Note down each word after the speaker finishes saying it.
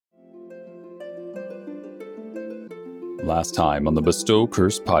Last time on the Bestow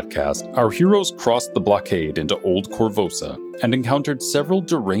Curse podcast, our heroes crossed the blockade into Old Corvosa and encountered several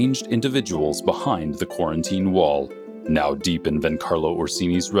deranged individuals behind the quarantine wall. Now deep in Vencarlo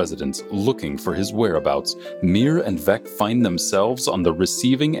Orsini's residence, looking for his whereabouts, Mir and Vec find themselves on the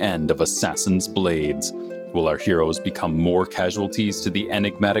receiving end of assassins' blades. Will our heroes become more casualties to the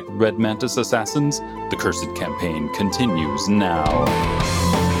enigmatic Red Mantis assassins? The Cursed campaign continues now.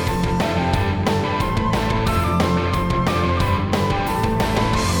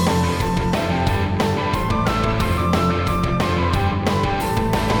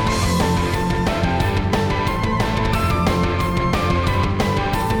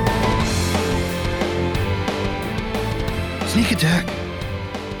 Sneak attack.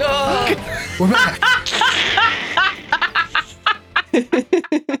 We're back.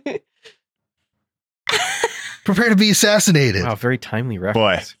 Prepare to be assassinated. Wow, very timely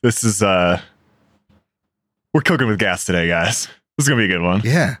reference. Boy, this is we're cooking with gas today, guys. This is gonna be a good one.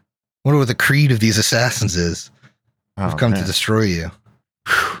 Yeah. Wonder what the creed of these assassins is. We've come to man. destroy you.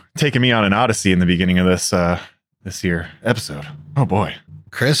 Taking me on an odyssey in the beginning of this year episode. Oh boy.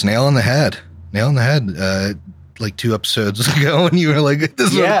 Chris, nail on the head. Nail on the head. Like 2 episodes ago, and you were like,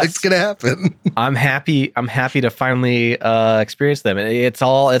 "This is what's gonna happen." I'm happy to finally experience them. It's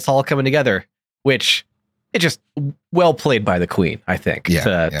all coming together, which it just well played by the Queen, I think.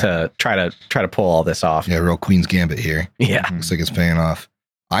 To try to pull all this off. Yeah, real Queen's Gambit here. Yeah. Looks like it's paying off.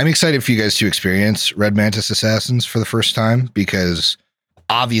 I'm excited for you guys to experience Red Mantis Assassins for the first time, because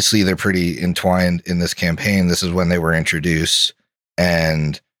obviously they're pretty entwined in this campaign. This is when they were introduced,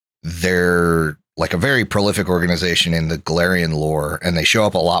 and they're like a very prolific organization in the Galarian lore, and they show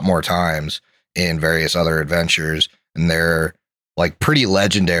up a lot more times in various other adventures, and they're like pretty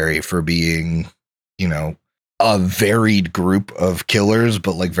legendary for being, you know, a varied group of killers,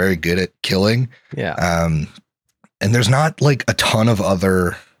 but like very good at killing. Yeah. And there's not like a ton of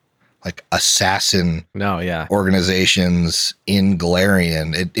other like assassin organizations in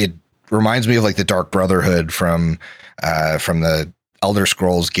Galarian. It reminds me of like the Dark Brotherhood from the Elder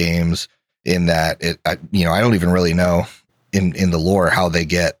Scrolls games, in that I don't even really know in the lore how they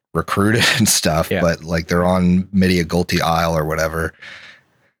get recruited and stuff, but like they're on Midia Gulti Isle or whatever.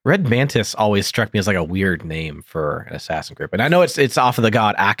 Red Mantis always struck me as like a weird name for an assassin group. And I know it's off of the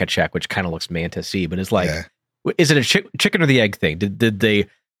god Akachek, which kind of looks mantis-y, but it's like, is it a chicken or the egg thing? Did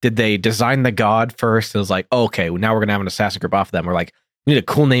they design the god first? And it was like, okay, well, now we're going to have an assassin group off of them. We're like, we need a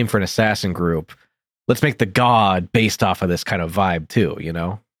cool name for an assassin group. Let's make the god based off of this kind of vibe too, you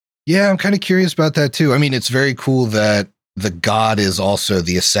know? Yeah, I'm kind of curious about that too. I mean, it's very cool that the god is also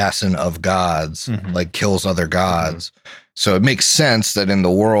the assassin of gods, like kills other gods. So it makes sense that in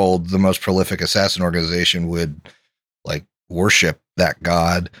the world, the most prolific assassin organization would like worship that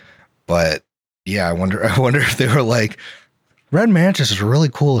god. But yeah, I wonder if they were like, Red Mantis is a really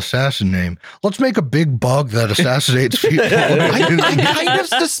cool assassin name. Let's make a big bug that assassinates people. I kind of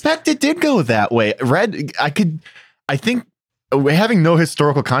suspect it did go that way. I think having no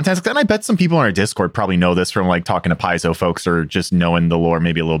historical context, and I bet some people on our Discord probably know this from like talking to Paizo folks or just knowing the lore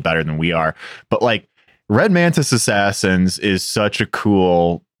maybe a little better than we are. But like Red Mantis Assassins is such a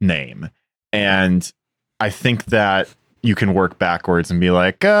cool name. And I think that you can work backwards and be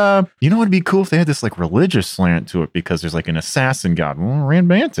like, you know, it'd be cool if they had this like religious slant to it because there's like an assassin god. Well, Red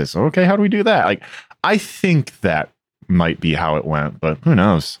Mantis. Okay, how do we do that? Like, I think that might be how it went, but who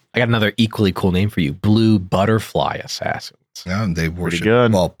knows? I got another equally cool name for you: Blue Butterfly Assassins. Yeah, they worship.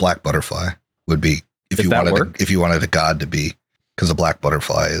 Well, Black Butterfly would be if you wanted a god to be, because a black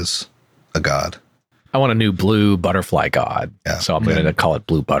butterfly is a god. I want a new blue butterfly god, so I'm going to call it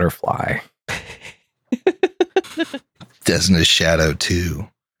Blue Butterfly. Desna's Shadow 2,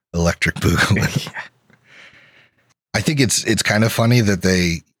 Electric Boogaloo. I think it's kind of funny that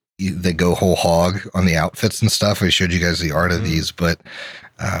they go whole hog on the outfits and stuff. I showed you guys the art of these, but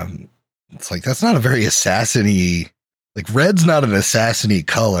it's like that's not a very assassin-y. Like red's not an assassin-y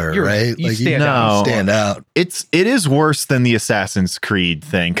color, right? You like stand out. It is worse than the Assassin's Creed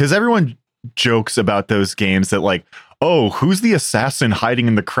thing, because everyone jokes about those games that like, oh, who's the assassin hiding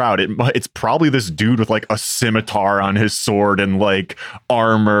in the crowd? It's probably this dude with like a scimitar on his sword and like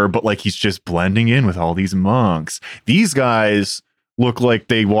armor, but like he's just blending in with all these monks. These guys look like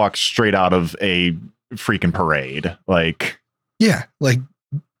they walk straight out of a freaking parade. Like, yeah, like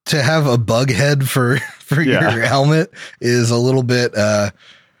to have a bug head for your helmet is a little bit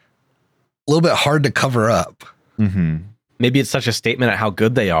hard to cover up. Maybe it's such a statement at how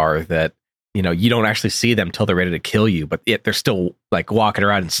good they are that, you know, you don't actually see them till they're ready to kill you, but yet they're still like walking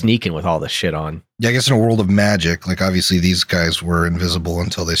around and sneaking with all this shit on. Yeah, I guess in a world of magic, like obviously these guys were invisible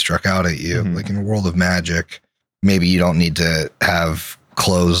until they struck out at you. Like in a world of magic, maybe you don't need to have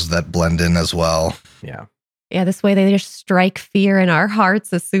clothes that blend in as well. Yeah. Yeah, this way they just strike fear in our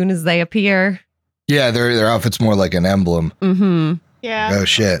hearts as soon as they appear. Yeah, their outfit's more like an emblem. Mm-hmm. Yeah. Oh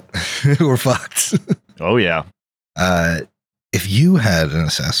shit, we're fucked. Oh yeah. If you had an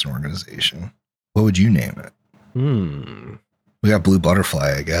assassin organization, what would you name it? We got Blue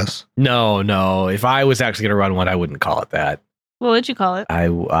Butterfly, I guess. No. If I was actually going to run one, I wouldn't call it that. What would you call it?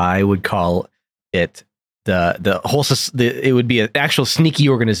 I would call it it would be an actual sneaky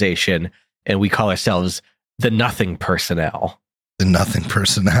organization, and we call ourselves the Nothing Personnel. The Nothing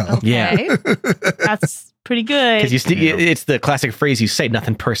Personnel. Yeah. That's pretty good. Because it's the classic phrase you say,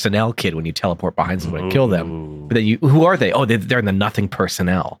 "Nothing Personnel, kid," when you teleport behind someone and kill them. But then who are they? Oh, they're in the Nothing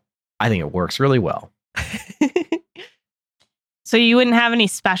Personnel. I think it works really well. So you wouldn't have any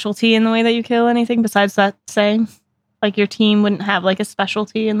specialty in the way that you kill anything besides that saying? Like your team wouldn't have like a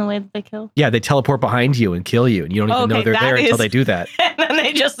specialty in the way that they kill? Yeah, they teleport behind you and kill you, and you don't even know they're there until they do that. And then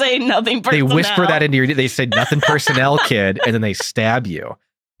they just say Nothing Personnel. They whisper that into your ear. They say Nothing Personnel, kid, and then they stab you.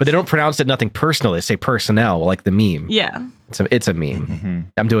 But they don't pronounce it Nothing Personal. They say personnel, like the meme. Yeah. It's a meme. Mm-hmm.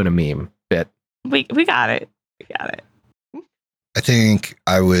 I'm doing a meme bit. We got it. We got it. I think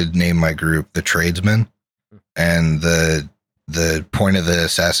I would name my group the Tradesmen, and the point of the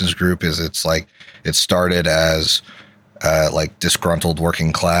Assassins group is it started as like disgruntled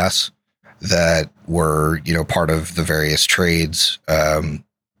working class that were part of the various trades,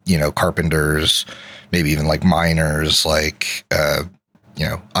 carpenters, maybe even like miners, like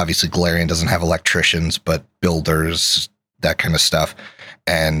obviously Galarian doesn't have electricians, but builders, that kind of stuff,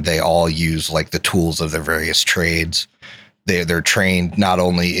 and they all use like the tools of their various trades. They're trained not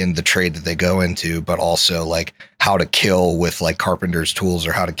only in the trade that they go into, but also like how to kill with like carpenter's tools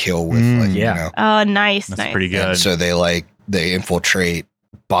or how to kill with Oh, nice. That's pretty good. And so they infiltrate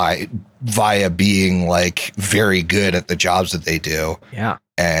via being like very good at the jobs that they do. Yeah.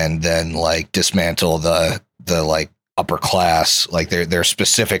 And then like dismantle the like upper class. Like they're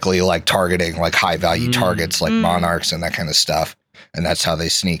specifically like targeting like high value targets like monarchs and that kind of stuff. And that's how they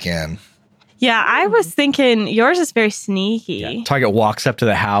sneak in. Yeah, I was thinking yours is very sneaky. Yeah. Target walks up to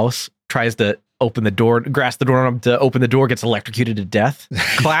the house, tries to open the door, grasp the door to open the door, gets electrocuted to death.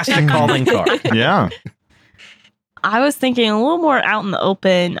 Classic calling card. Yeah. I was thinking a little more out in the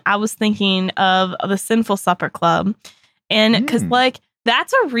open. I was thinking of the Sinful Supper Club. And because like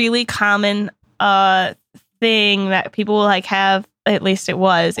that's a really common thing that people like have, at least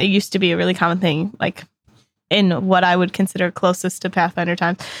it used to be a really common thing, like in what I would consider closest to Pathfinder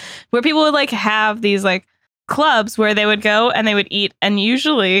times, where people would like have these like clubs where they would go and they would eat, and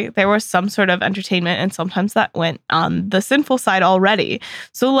usually there was some sort of entertainment, and sometimes that went on the sinful side already.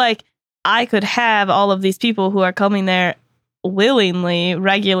 So like I could have all of these people who are coming there willingly,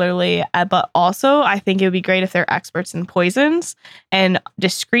 regularly, but also I think it would be great if they're experts in poisons and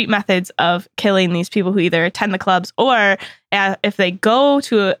discreet methods of killing these people who either attend the clubs or if they go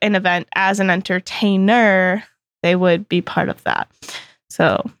to an event as an entertainer, they would be part of that.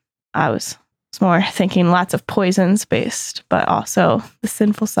 So I was more thinking lots of poisons based, but also the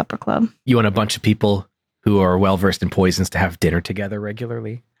Sinful Supper Club. You want a bunch of people who are well versed in poisons to have dinner together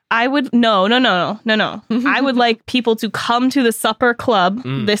regularly? I would no. I would like people to come to the supper club,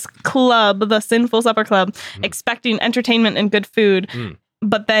 this club, the Sinful Supper Club, expecting entertainment and good food,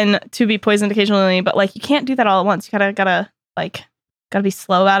 but then to be poisoned occasionally. But like you can't do that all at once. You gotta be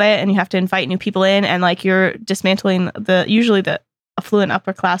slow about it, and you have to invite new people in, and like you're dismantling usually the affluent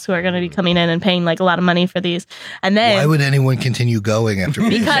upper class who are going to be coming in and paying like a lot of money for these. And then why would anyone continue going after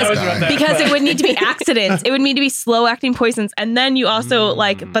because it would need to be accidents. It would need to be slow acting poisons. And then you also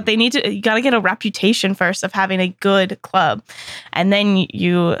but you got to get a reputation first of having a good club. And then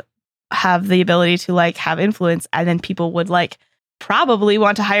you have the ability to like have influence, and then people would like probably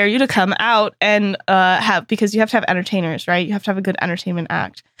want to hire you to come out and because you have to have entertainers, right? You have to have a good entertainment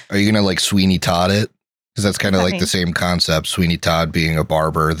act. Are you going to like Sweeney Todd it? Because that's kind of like the same concept. Sweeney Todd being a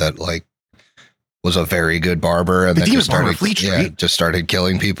barber that like was a very good barber, and then just started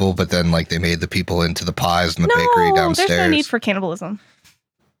killing people. But then like they made the people into the pies in the bakery downstairs. There's no need for cannibalism.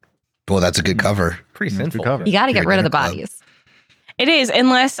 Well, that's a good cover. Pretty sinful. You got to get rid of the bodies. It is,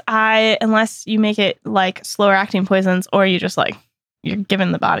 unless you make it like slower acting poisons, or you just like you're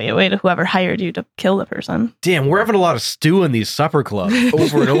giving the body away to whoever hired you to kill the person. Damn, we're having a lot of stew in these supper clubs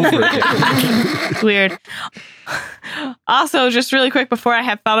over and over again. It's weird. Also, just really quick before I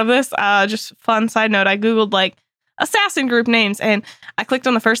had thought of this, just fun side note, I Googled like assassin group names and I clicked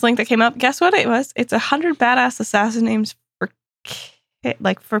on the first link that came up. Guess what it was? It's 100 badass assassin names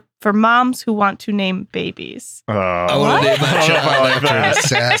for moms who want to name babies. I want to name my child after an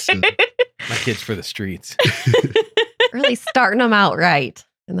assassin. My kid's for the streets. Really starting them out right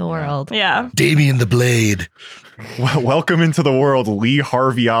in the world. Yeah. Damien the Blade. Welcome into the world, Lee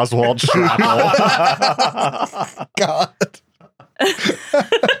Harvey Oswald Shrapnel. God.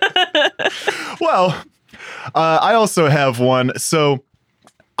 Well, I also have one. So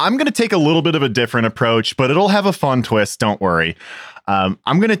I'm going to take a little bit of a different approach, but it'll have a fun twist. Don't worry. I'm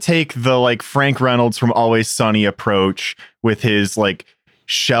going to take the like Frank Reynolds from Always Sunny approach with his like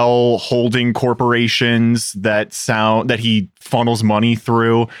shell holding corporations that he funnels money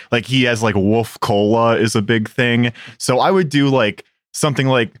through. Like he has like Wolf Cola is a big thing. So I would do like something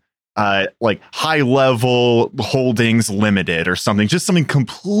like High Level Holdings Limited or something, just something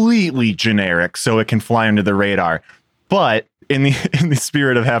completely generic so it can fly under the radar. But in the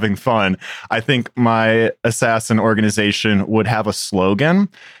spirit of having fun, I think my assassin organization would have a slogan,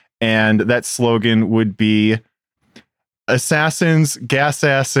 and that slogan would be assassins, gas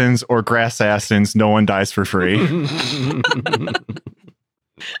assassins, or grass assassins. No one dies for free.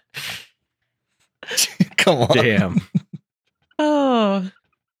 Come on. Damn. Oh.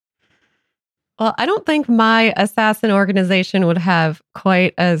 Well, I don't think my assassin organization would have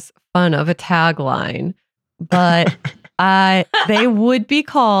quite as fun of a tagline, but they would be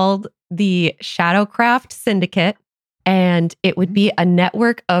called the Shadowcraft Syndicate, and it would be a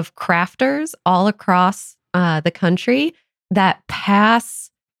network of crafters all across the country that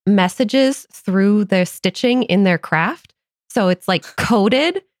pass messages through their stitching in their craft. So it's like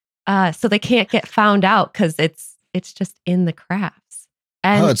coded, so they can't get found out because it's just in the crafts.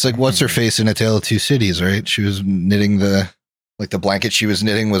 And it's like what's her face in A Tale of Two Cities, right? She was knitting the blanket she was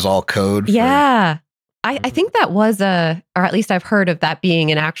knitting was all code. Yeah. I think that was or at least I've heard of that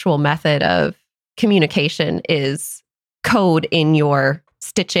being an actual method of communication is code in your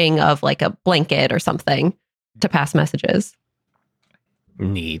stitching of like a blanket or something to pass messages.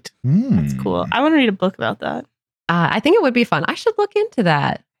 Neat. That's cool. I want to read a book about that. I think it would be fun. I should look into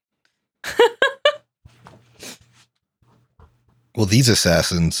that. Well, these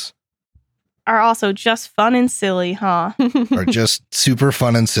assassins Are also just fun and silly, huh? are just super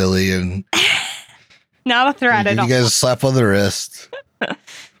fun and silly, and Not a threat give at all. you guys a slap on the wrist.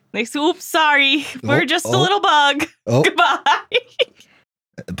 Like, oops, sorry. We're just a little bug. Oh, Goodbye.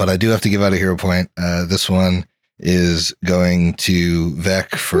 but I do have to give out a hero point. This one is going to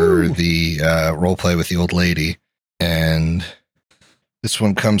Vec for the role play with the old lady. And this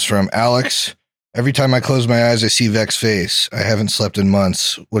one comes from Alex. Every time I close my eyes, I see Vec's face. I haven't slept in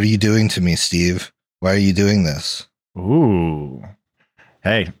months. What are you doing to me, Steve? Why are you doing this? Ooh.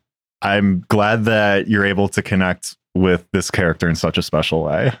 Hey, I'm glad that you're able to connect with this character in such a special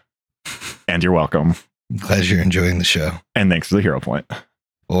way. And you're welcome. I'm glad you're enjoying the show. And thanks for the hero point.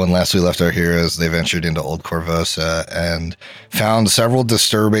 Well, when last we left our heroes, they ventured into Old Corvosa and found several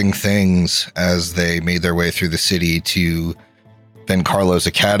disturbing things as they made their way through the city to Vencarlo's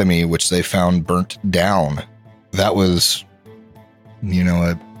Academy, which they found burnt down. That was,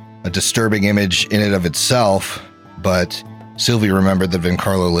 a disturbing image in and of itself, but Sylvie remembered that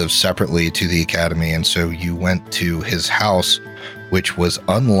Vencarlo lives separately to the Academy, and so you went to his house, which was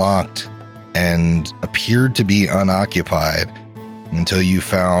unlocked and appeared to be unoccupied until you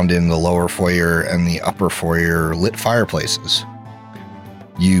found in the lower foyer and the upper foyer lit fireplaces.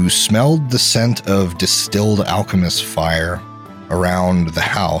 You smelled the scent of distilled alchemist fire around the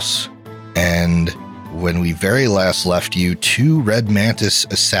house, and when we very last left you, 2 Red Mantis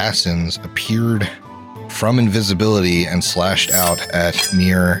assassins appeared from invisibility and slashed out at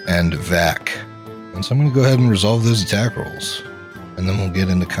Mir and Vec. And so I'm going to go ahead and resolve those attack rolls, and then we'll get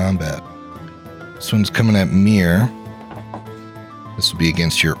into combat. This one's coming at Mir. This will be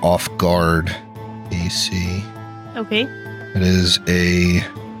against your off-guard AC. Okay. It is a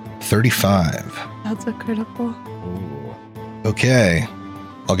 35. That's a critical. Okay.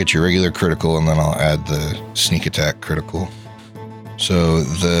 I'll get your regular critical, and then I'll add the sneak attack critical. So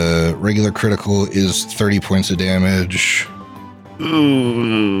the regular critical is 30 points of damage.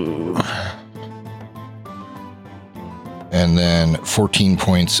 Ooh. And then 14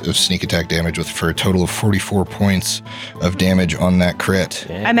 points of sneak attack damage for a total of 44 points of damage on that crit.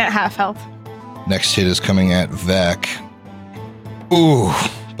 I'm at half health. Next hit is coming at Vec. Ooh,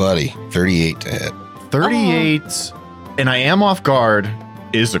 buddy. 38 to hit. 38, and I am off guard,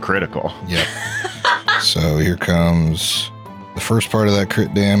 is a critical. Yep. So here comes the first part of that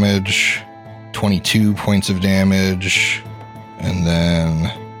crit damage. 22 points of damage. And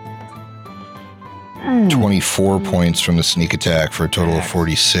then 24 points from the sneak attack for a total of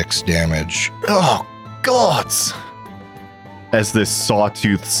 46 damage. Oh, God. As this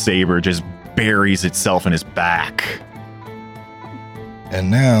sawtooth saber just buries itself in his back. And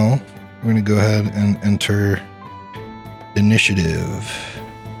now we're going to go ahead and enter initiative.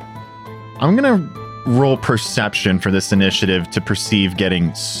 I'm going to roll perception for this initiative to perceive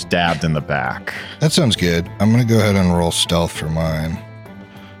getting stabbed in the back. That sounds good. I'm going to go ahead and roll stealth for mine.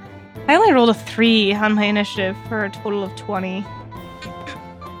 I only rolled a 3 on my initiative for a total of 20.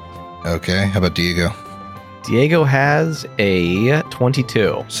 Okay, how about Diego? Diego has a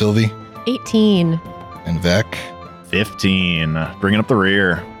 22. Sylvie? 18. And Vec? 15. Bringing up the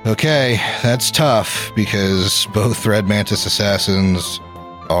rear. Okay, that's tough because both Red Mantis assassins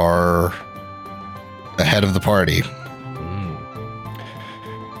are ahead of the party.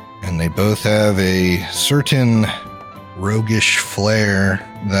 And they both have a certain roguish flair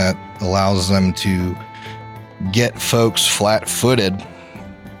that allows them to get folks flat-footed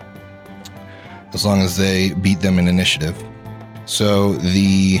as long as they beat them in initiative. So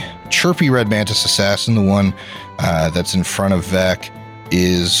the chirpy Red Mantis assassin, the one that's in front of Vec,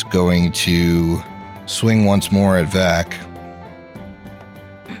 is going to swing once more at Vec.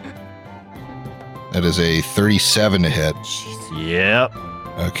 That is a 37 to hit. Yep.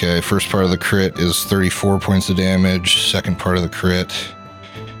 Okay, first part of the crit is 34 points of damage. Second part of the crit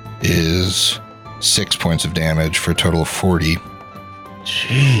is 6 points of damage for a total of 40.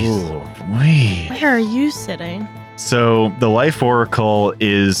 Jeez. Where are you sitting? So the Life Oracle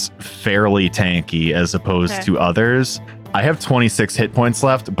is fairly tanky as opposed to others. I have 26 hit points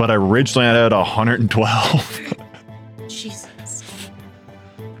left, but I originally had 112. Jesus.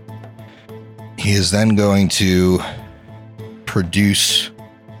 He is then going to produce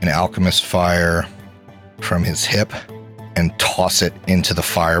an alchemist fire from his hip and toss it into the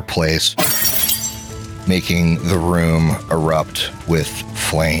fireplace, making the room erupt with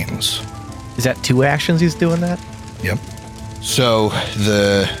flames. Is that 2 actions he's doing that? Yep. So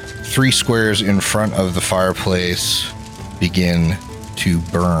the 3 squares in front of the fireplace begin to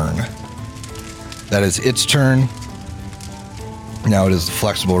burn. That is its turn. Now it is the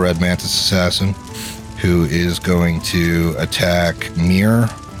flexible Red Mantis assassin who is going to attack Mir.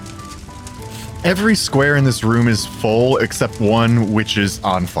 Every square in this room is full except one which is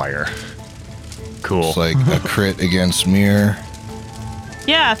on fire. Cool. It's like a crit against Mir,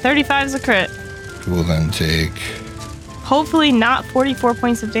 Yeah, 35 is a crit. who will then take... Hopefully not 44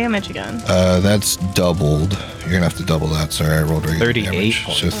 points of damage again. That's doubled. You're gonna have to double that. Sorry, I rolled regular 38 damage.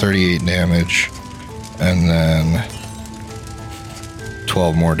 points. So 38 damage, and then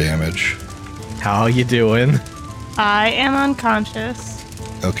 12 more damage. How you doing? I am unconscious.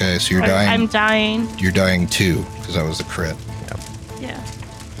 Okay, so you're dying. I'm dying. You're dying too, because that was the crit. Yeah.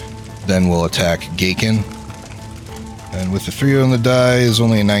 Then we'll attack Gaken. And with the 3 on the die is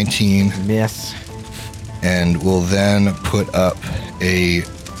only a 19. Miss. And we'll then put up a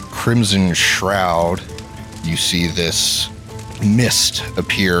Crimson Shroud. You see this mist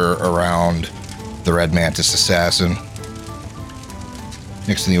appear around the Red Mantis assassin.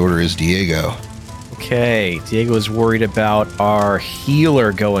 Next in the order is Diego. Okay, Diego is worried about our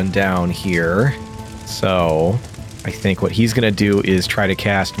healer going down here. So I think what he's going to do is try to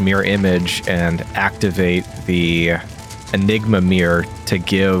cast Mirror Image and activate the Enigma Mirror to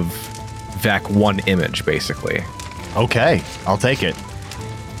give Vec 1 image, basically. Okay, I'll take it.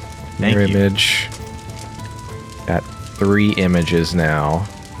 Thank Mirror you. Image. Got 3 images now.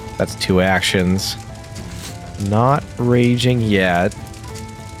 That's 2 actions. Not raging yet.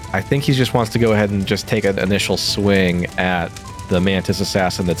 I think he just wants to go ahead and just take an initial swing at the Mantis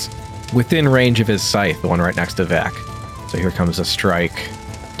assassin that's within range of his scythe, the one right next to Vec. So here comes a strike.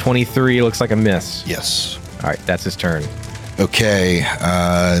 23 looks like a miss. Yes. All right, that's his turn. Okay,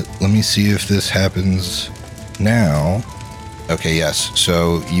 let me see if this happens now. Okay, yes.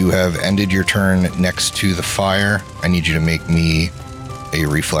 So you have ended your turn next to the fire. I need you to make me a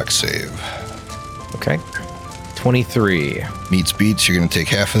reflex save. Okay. 23. Meets beats, you're going to take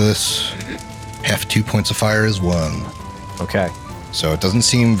half of this. Half 2 points of fire is 1. Okay. So it doesn't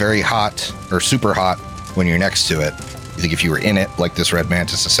seem very hot or super hot when you're next to it. You think if you were in it, like this Red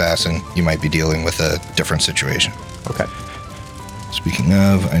Mantis assassin, you might be dealing with a different situation. Okay. Speaking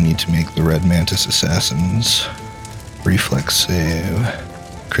of, I need to make the Red Mantis assassins reflex save.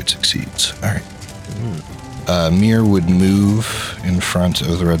 Crit succeeds. All right. Mir would move in front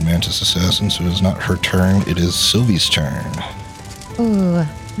of the Red Mantis assassin, so it is not her turn. It is Sylvie's turn. Ooh,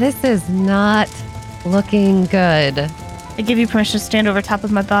 this is not looking good. I give you permission to stand over top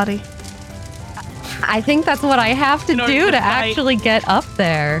of my body. I think that's what I have to In order do to to fight. actually get up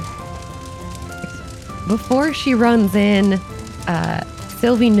there. Before she runs in,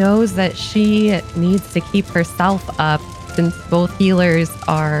 Sylvie knows that she needs to keep herself up since both healers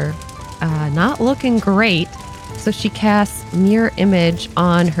are not looking great. So she casts Mirror Image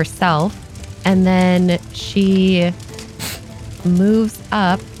on herself, and then she moves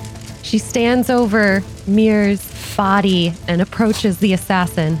up. She stands over Mir's body and approaches the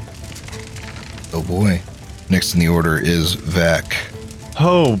assassin. Oh boy. Next in the order is Vec.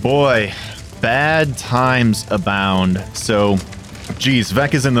 Oh boy, bad times abound. So, geez,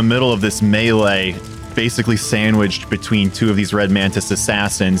 Vec is in the middle of this melee, basically sandwiched between two of these Red Mantis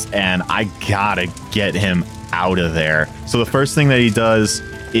assassins, and I gotta get him out of there. So the first thing that he does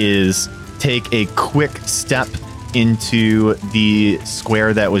is take a quick step into the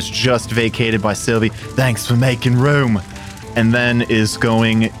square that was just vacated by Sylvie. Thanks for making room. And then is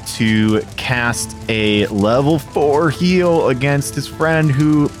going to cast a level 4 heal against his friend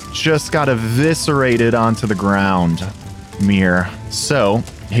who just got eviscerated onto the ground. Mir. So,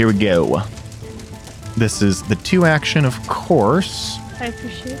 here we go. This is the 2 action, of course. I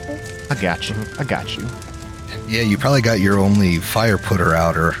appreciate this. I got you. Yeah, you probably got your only fire putter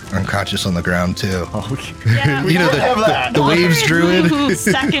out or unconscious on the ground too. Oh, Yeah, You know, the waves druid.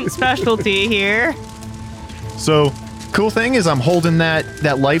 Second specialty here. So, cool thing is I'm holding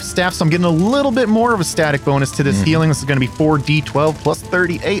that life staff, so I'm getting a little bit more of a static bonus to this healing. This is going to be 4d12 plus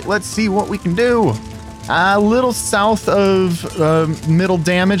 38. Let's see what we can do. A little south of middle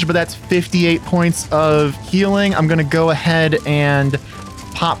damage, but that's 58 points of healing. I'm going to go ahead and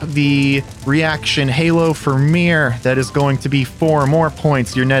pop the reaction halo for Mir. That is going to be 4 more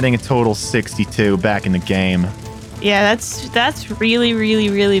points. You're netting a total 62 back in the game. Yeah, that's really, really,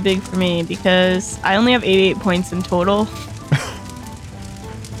 really big for me because I only have 88 points in total.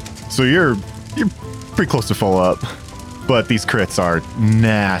 So you're pretty close to full up, but these crits are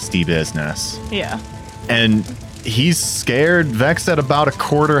nasty business. Yeah. And he's scared. Vex at about a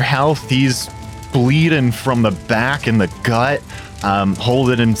quarter health. He's bleeding from the back and the gut,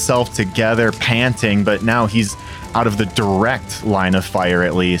 holding himself together, panting, but now he's out of the direct line of fire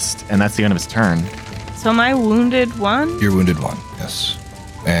at least, and that's the end of his turn. So am I wounded 1? You're wounded 1, yes.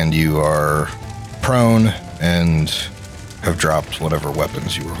 And you are prone and have dropped whatever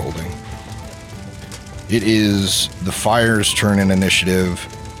weapons you were holding. It is the fire's turn in initiative.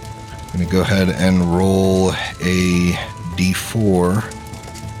 I'm going to go ahead and roll a d4.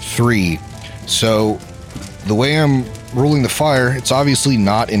 3. So the way I'm rolling the fire, it's obviously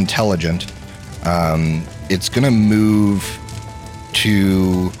not intelligent. It's going to move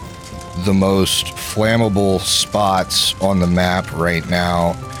to the most flammable spots on the map right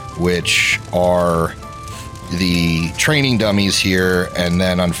now, which are the training dummies here, and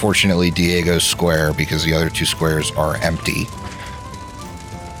then unfortunately Diego's square, because the other 2 squares are empty.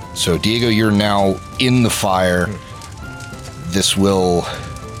 So Diego, you're now in the fire. This will,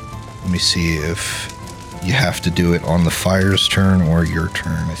 let me see if you have to do it on the fire's turn or your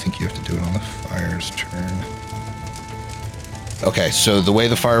turn. I think you have to do it on the fire's turn. Okay, so the way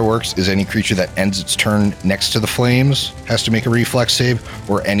the fire works is any creature that ends its turn next to the flames has to make a reflex save,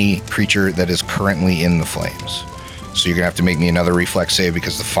 or any creature that is currently in the flames. So you're going to have to make me another reflex save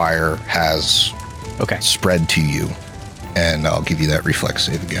because the fire has spread to you. And I'll give you that reflex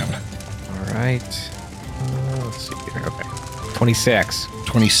save again. All right. Let's see here. Okay. 26.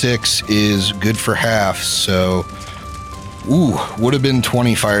 26 is good for half, so... would have been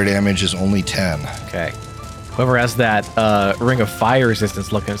 20 fire damage, is only 10. Okay. Whoever has that ring of fire resistance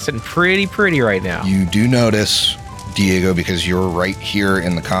sitting pretty right now. You do notice, Diego, because you're right here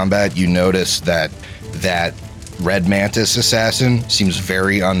in the combat, you notice that Red Mantis assassin seems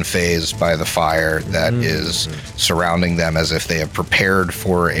very unfazed by the fire that is surrounding them, as if they have prepared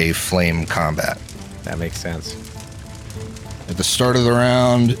for a flame combat. That makes sense. At the start of the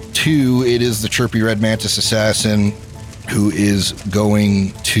round 2, it is the chirpy Red Mantis assassin who is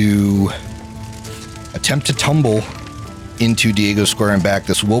going to attempt to tumble into Diego square and back.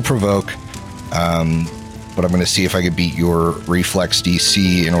 This will provoke, but I'm going to see if I can beat your reflex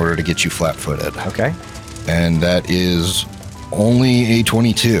DC in order to get you flat-footed. Okay. And that is only a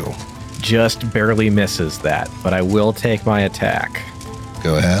 22. Just barely misses that, but I will take my attack.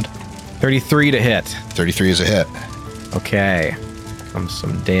 Go ahead. 33 to hit. 33 is a hit. Okay. Comes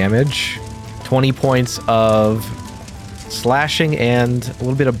some damage. 20 points of slashing and a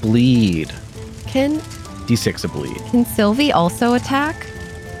little bit of bleed. Can D6 of bleed. Can Sylvie also attack?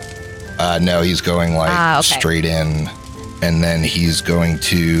 No, he's going straight in, and then he's going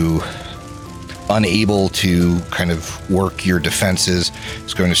to, unable to kind of work your defenses,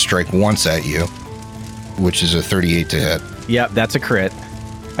 he's going to strike once at you, which is a 38 to hit. Yep, that's a crit.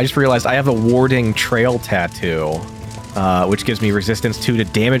 I just realized I have a warding trail tattoo, which gives me resistance to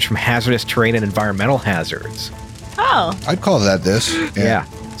damage from hazardous terrain and environmental hazards. Oh. I'd call that this. Yeah.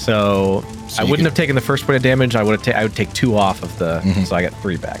 So So I wouldn't have taken the first point of damage. I would take 2 off of the, Mhm. so I got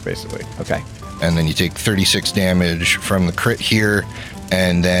 3 back basically. Okay. And then you take 36 damage from the crit here.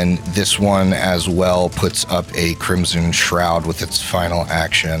 And then this one as well puts up a Crimson Shroud with its final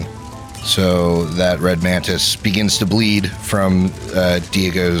action. So that Red Mantis begins to bleed from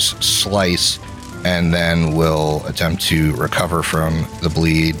Diego's slice and then will attempt to recover from the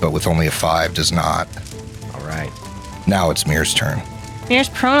bleed, but with only a 5 does not. All right. Now it's Mir's turn. Mir's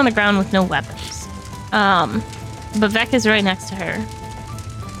prone on the ground with no weapons. But Vec is right next to her.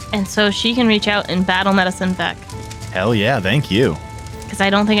 And so she can reach out and battle medicine Vec. Hell yeah, thank you. Because I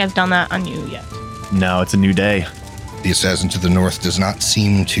don't think I've done that on you yet. No, it's a new day. The assassin to the north does not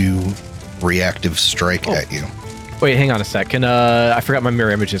seem to reactive strike at you. Wait, hang on a sec. I forgot my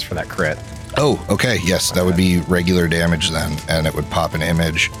mirror images for that crit. Oh, okay. Yes, that would be regular damage then, and it would pop an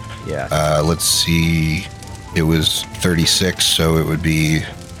image. Yeah. Let's see. It was 36, so it would be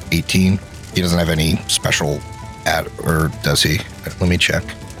 18. He doesn't have any special or does he? Let me check.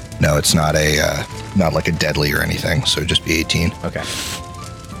 No, it's not not like a deadly or anything, so it'd just be 18. Okay.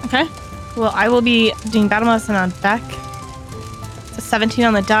 Okay. Well, I will be doing battle medicine on Vec. It's a 17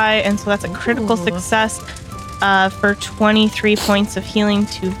 on the die, and so that's a critical Ooh. success for 23 points of healing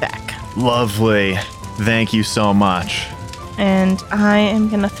to Vec. Lovely. Thank you so much. And I am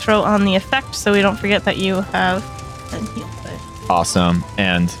going to throw on the effect so we don't forget that you have been healed. Awesome.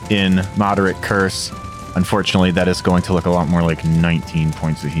 And in moderate curse, unfortunately, that is going to look a lot more like 19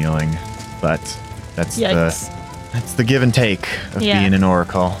 points of healing. But that's Yikes. that's the give and take of Yeah. being an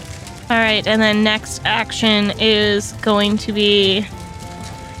oracle. All right, and then next action is going to be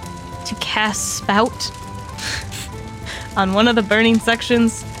to cast Spout on one of the burning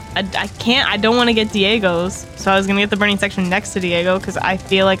sections. I don't want to get Diego's, so I was going to get the burning section next to Diego because I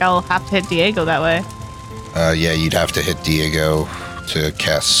feel like I'll have to hit Diego that way. Yeah, you'd have to hit Diego to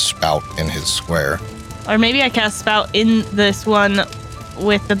cast Spout in his square. Or maybe I cast Spout in this one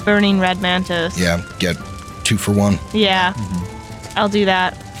with the burning red mantis. Yeah, get 2 for 1. Yeah, I'll do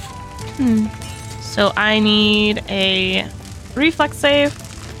that. So I need a reflex save.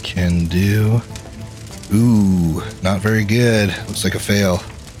 Can do. Ooh, not very good. Looks like a fail.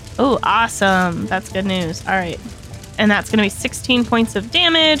 Oh, awesome. That's good news. All right. And that's going to be 16 points of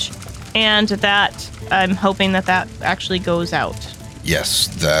damage. And that, I'm hoping that actually goes out. Yes,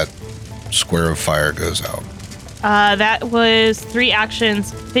 that square of fire goes out. That was 3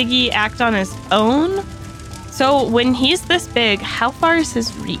 actions. Figgy act on his own. So when he's this big, how far is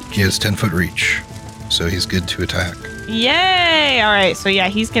his reach? He has 10-foot reach, so he's good to attack. Yay! All right. So yeah,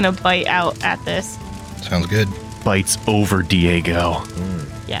 he's going to bite out at this. Sounds good. Bites over Diego.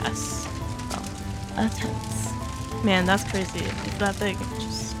 Yes. Oh, attempts. Man, that's crazy. He's that big.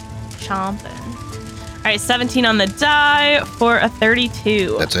 Just chomping. All right, 17 on the die for a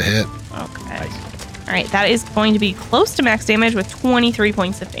 32. That's a hit. Okay. All right, that is going to be close to max damage with 23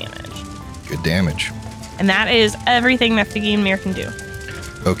 points of damage. Good damage. And that is everything that Figgy and Mir can do.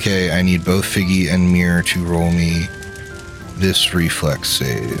 Okay, I need both Figgy and Mir to roll me this reflex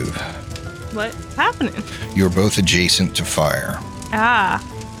save. What's happening? You're both adjacent to fire. Ah,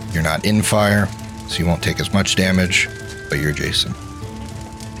 You're not in fire, so you won't take as much damage, but you're adjacent.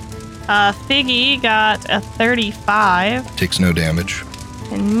 Figgy got a 35, Takes no damage.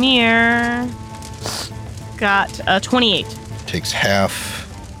 and Mir got a 28. Takes half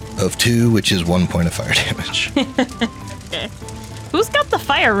of 2, which is 1 point of fire damage. Okay. Who's got the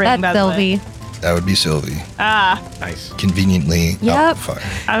fire ring, That's by the way? Sylvie. That would be Sylvie. Ah, Nice. Conveniently out Yep. of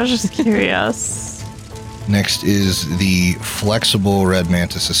fire. I was just curious. Next is the flexible Red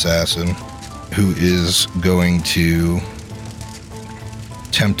Mantis assassin, who is going to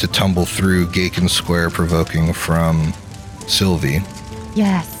attempt to tumble through Gaken Square, provoking from Sylvie.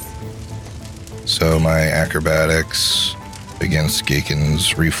 Yes. So my acrobatics against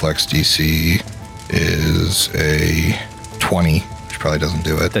Gaken's reflex DC is a 20, which probably doesn't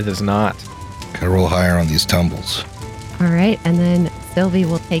do it. That does not. Gotta roll higher on these tumbles. All right, and then Sylvie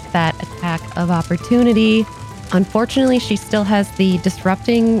will take that attack of opportunity. Unfortunately, she still has the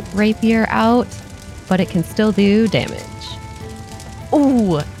disrupting rapier out, but it can still do damage.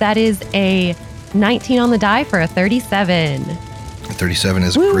 Ooh, that is a 19 on the die for a 37. 37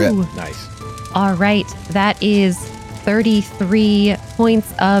 is a Woo. crit. Nice. All right, that is 33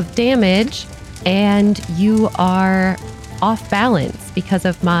 points of damage, and you are off balance because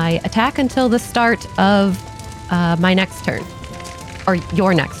of my attack until the start of my next turn, or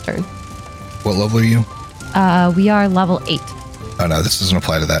your next turn. What level are you? We are level 8. Oh no, this doesn't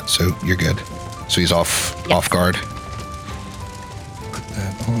apply to that, so you're good. So he's off guard. Put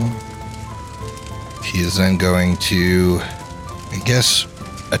that on. He is then going to, I guess,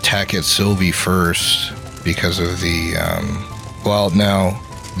 attack at Sylvie first because of the, no,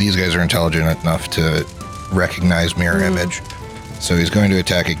 these guys are intelligent enough to recognize mirror image. So he's going to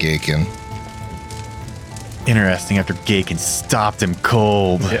attack at Gaken. Interesting, after Gaken stopped him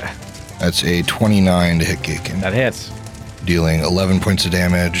cold. Yeah, That's a 29 to hit Gaken, that hits. dealing 11 points of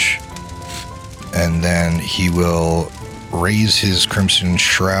damage. And then he will raise his Crimson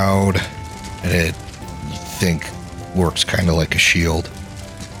Shroud, and it, you think, works kind of like a shield.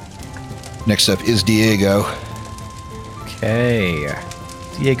 Next up is Diego. Okay.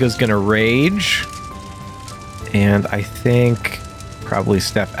 Diego's gonna rage. And I think probably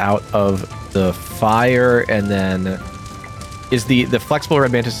step out of the fire, and then is the flexible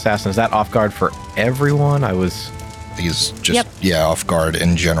Red Mantis Assassin, is that off guard for everyone? He's just, off guard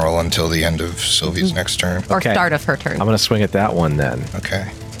in general until the end of Sylvie's next turn. Or Okay. start of her turn. I'm gonna swing at that one then.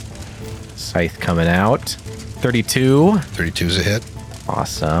 Okay. Scythe coming out. 32. 32 is a hit.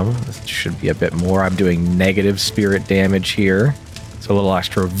 Awesome. This should be a bit more. I'm doing negative spirit damage here. So a little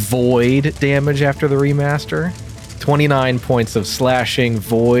extra void damage after the remaster. 29 points of slashing,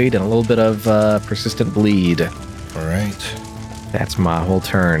 void, and a little bit of persistent bleed. All right. That's my whole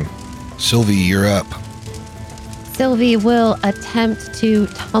turn. Sylvie, you're up. Sylvie will attempt to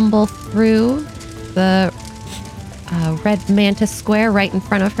tumble through the red mantis square right in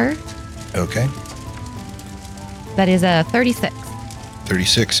front of her. Okay. That is a 36.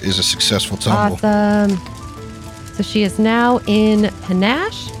 36 is a successful tumble. Awesome. So she is now in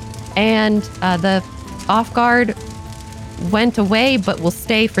panache, and the off guard went away, but will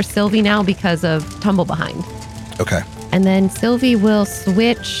stay for Sylvie now because of tumble behind. Okay. And then Sylvie will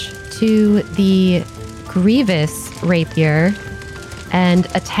switch to the Grievous Rapier and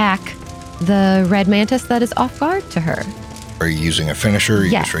attack the red mantis that is off guard to her. Are you using a finisher or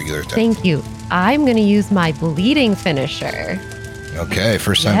Yes. just regular attack? Thank you. I'm going to use my bleeding finisher. Okay,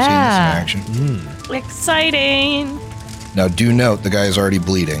 first time seeing this in action. Exciting. Now, do note the guy is already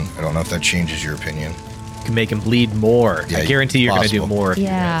bleeding. I don't know if that changes your opinion. You can make him bleed more. Yeah, I guarantee you're going to do possible. more.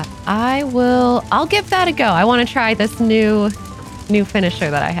 Yeah, I'll give that a go. I want to try this new finisher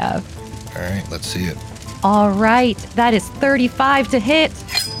that I have. All right, let's see it. All right, that is 35 to hit.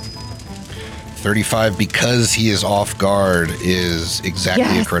 35, because he is off guard, is exactly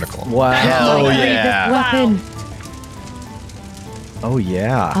a Yes. critical. Wow. Hell My yeah. Grievous weapon. Oh,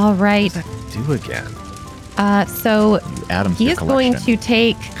 yeah. All right. What does that do again? So Adam's he your is going collection. to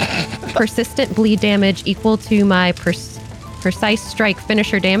take persistent bleed damage equal to my precise strike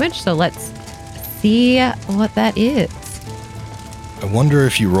finisher damage. So let's see what that is. I wonder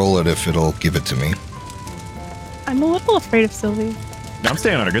if you roll it, if it'll give it to me. I'm a little afraid of Sylvie. I'm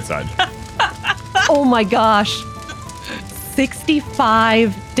staying on a good side. Oh my gosh.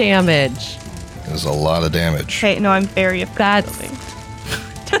 65 damage. There's a lot of damage. Okay, no, I'm very afraid That's of Sylvie.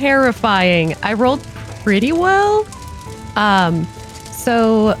 terrifying. I rolled pretty well.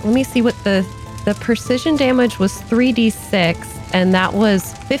 So let me see what the precision damage was 3d6, and that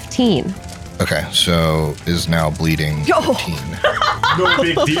was 15. Okay, so is now bleeding 15. No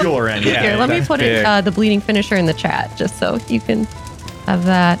big deal or anything. Here, let me that's put big. the bleeding finisher in the chat just so you can have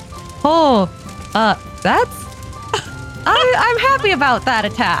that. Oh, that's. I'm happy about that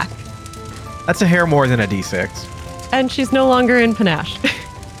attack. That's a hair more than a D6. And she's no longer in panache.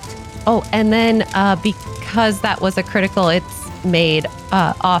 Oh, and then because that was a critical, it's made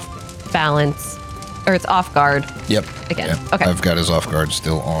off balance, or it's off guard Yep. again. Yep. Okay. I've got his off guard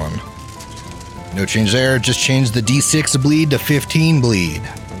still on. No change there. Just change the D6 bleed to 15 bleed.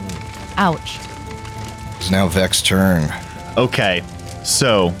 Ouch. It's now Vex's turn. Okay,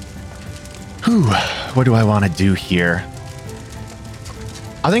 so, what do I want to do here?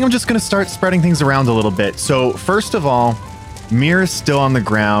 I think I'm just going to start spreading things around a little bit. So, first of all, Mir is still on the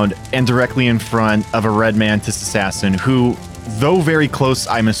ground and directly in front of a red mantis assassin who, though very close,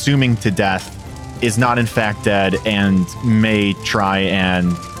 I'm assuming to death, is not in fact dead and may try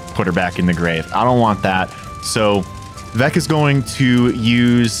and put her back in the grave. I don't want that. So, Vec is going to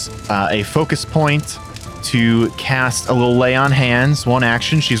use a focus point to cast a little lay on hands. One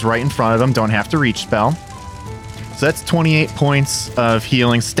action. She's right in front of them. Don't have to reach spell. So that's 28 points of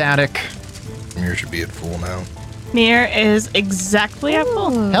healing static. Mir should be at full now. Mir is exactly at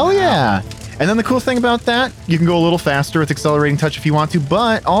full. Hell yeah. And then the cool thing about that, you can go a little faster with accelerating touch if you want to,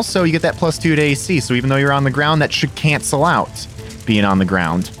 but also you get that +2 to AC. So even though you're on the ground, that should cancel out being on the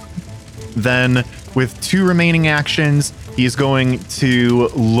ground. Then with 2 remaining actions, he's going to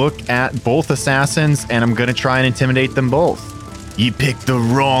look at both assassins, and I'm going to try and intimidate them both. You picked the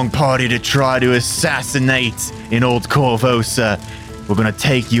wrong party to try to assassinate in Old Corvosa. We're going to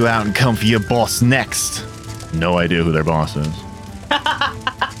take you out and come for your boss next. No idea who their boss is.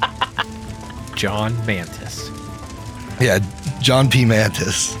 John Mantis. Yeah, John P.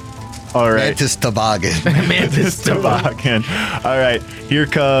 Mantis. All right. Mantis Toboggan. Mantis Toboggan. All right. Here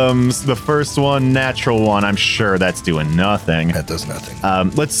comes the first one, natural one. I'm sure that's doing nothing. That does nothing.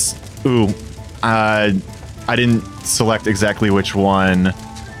 I didn't select exactly which one.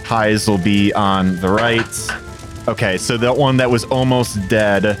 Highs will be on the right. Okay, so that one that was almost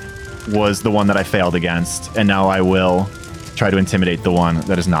dead was the one that I failed against, and now I will try to intimidate the one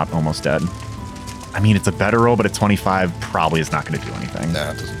that is not almost dead. I mean, it's a better roll, but a 25 probably is not going to do anything. No,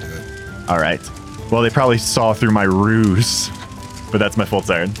 it doesn't do it. All right. Well, they probably saw through my ruse, but that's my full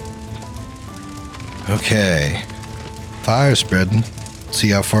turn. Okay. 5 spreading. See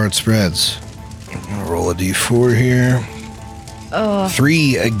how far it spreads. I'm gonna roll a d4 here.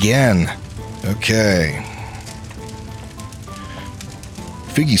 3 again. Okay.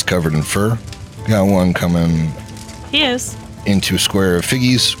 Figgy's covered in fur. Got one coming He is. into a square of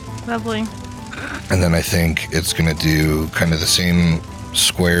Figgy's. Lovely. And then I think it's going to do kind of the same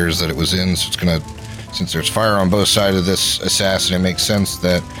squares that it was in. So it's going to, since there's fire on both sides of this assassin, it makes sense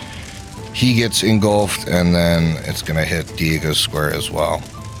that he gets engulfed, and then it's going to hit Diego's square as well.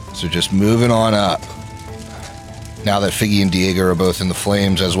 So just moving on up. Now that Figgy and Diego are both in the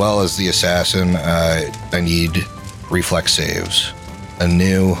flames, as well as the assassin, I need reflex saves.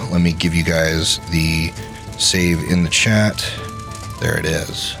 Anew, let me give you guys the save in the chat. There it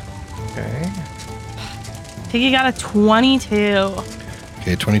is. Okay. Piggy got a 22.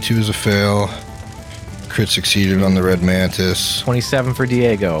 Okay, 22 is a fail. Crit succeeded on the Red Mantis. 27 for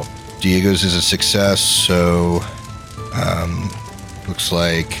Diego. Diego's is a success, so looks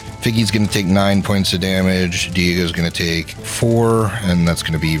like Figgy's going to take 9 points of damage. Diego's going to take 4, and that's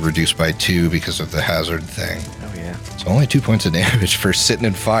going to be reduced by 2 because of the hazard thing. Oh, yeah. So only 2 points of damage for sitting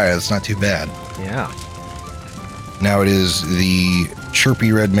in fire. That's not too bad. Yeah. Now it is the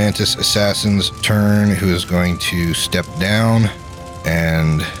Chirpy Red Mantis Assassin's turn, who is going to step down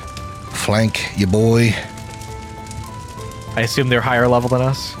and flank your boy. I assume they're higher level than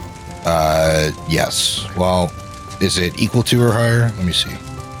us? Yes. Well, is it equal to or higher? Let me see.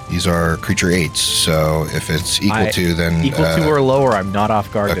 These are creature 8s, so if it's equal to, then... Equal to or lower, I'm not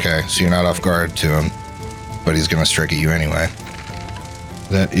off guard. Okay, so you're not off guard to him, but he's going to strike at you anyway.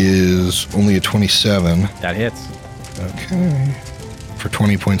 That is only a 27. That hits. Okay. For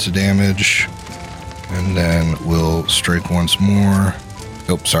 20 points of damage. And then we'll strike once more.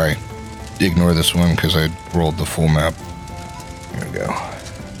 Oh, sorry. Ignore this one because I rolled the full map. There we go.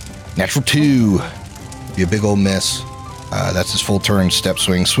 Natural 2. Be a big old miss. That's his full turn. Step,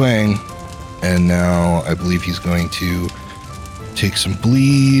 swing, swing. And now I believe he's going to take some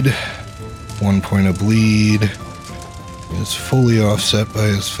bleed. 1 point of bleed. It's fully offset by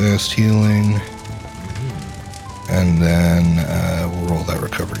his fast healing. And then we'll roll that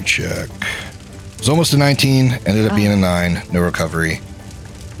recovery check. It was almost a 19, ended up being a 9. No recovery.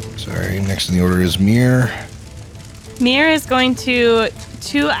 Sorry, next in the order is Mir. Mir is going to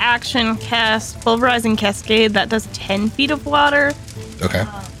 2-action cast Pulverizing Cascade that does 10 feet of water. Okay.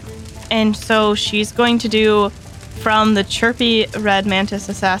 And so she's going to do from the Chirpy Red Mantis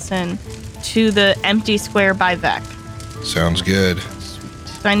Assassin to the empty square by Vec. Sounds good.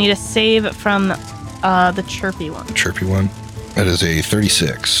 So I need a save from the Chirpy one. Chirpy one. That is a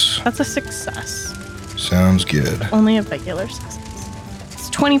 36. That's a success. Sounds good. Only a regular success. It's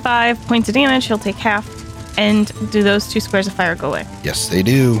 25 points of damage. He'll take half. And do those 2 squares of fire go away? Yes, they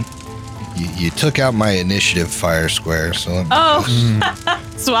do. You took out my initiative fire square, so let me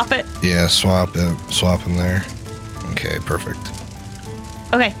Swap it. Yeah, swap it. Swap them there. Okay, perfect.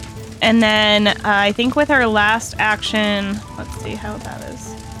 Okay. And then I think with our last action, let's see how that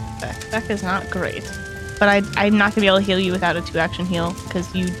is. Beck is not great. But I'm not going to be able to heal you without a 2-action heal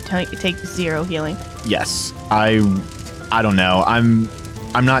because you take 0 healing. Yes. I don't know. I'm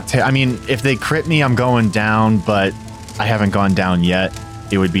not... I mean, if they crit me, I'm going down, but I haven't gone down yet.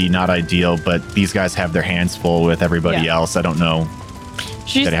 It would be not ideal, but these guys have their hands full with everybody else. I don't know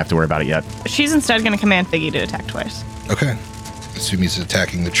that I have to worry about it yet. She's instead going to command Figgy to attack twice. Okay. Assume he's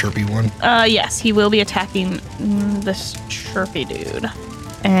attacking the Chirpy one. Yes, he will be attacking this Chirpy dude.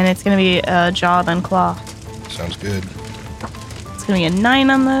 And it's going to be Jaw, then Claw. Sounds good. It's going to be a 9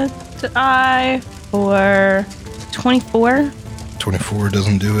 on the eye for 24. 24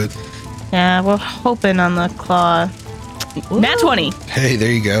 doesn't do it. Yeah, we're hoping on the Claw. Nat 20. Hey,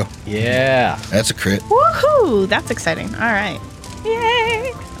 there you go. Yeah. That's a crit. Woohoo! That's exciting. All right.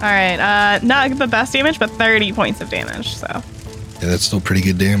 Yay! All right. Not the best damage, but 30 points of damage. So. Yeah, that's still pretty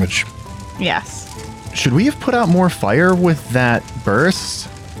good damage. Yes. Should we have put out more fire with that burst?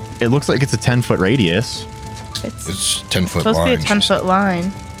 It looks like it's a 10-foot radius. It's It's 10-foot supposed line. to be a 10-foot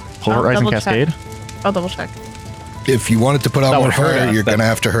line. Polarizing double check. Cascade? I'll double check. If you wanted to put out That more would hurt fire, us. you're going to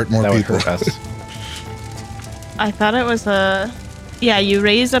have to hurt more That would people. hurt us. I thought it was a... Yeah, you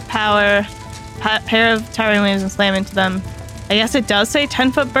raise a pair of towering waves and slam into them. I guess it does say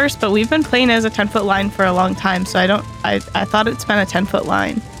 10-foot burst, but we've been playing as a 10-foot line for a long time, so I thought it's been a 10-foot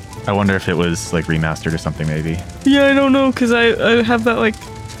line. I wonder if it was like remastered or something, maybe. Yeah, I don't know, because I have that, like,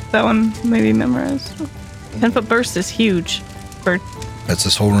 that one maybe memorized. 10-foot burst is huge. That's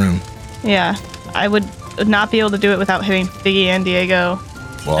this whole room. Yeah, I would not be able to do it without hitting Figgy and Diego.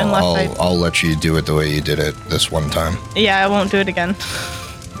 Well, Unless I'll let you do it the way you did it this one time. Yeah, I won't do it again.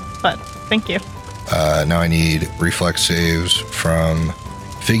 But thank you. Now I need reflex saves from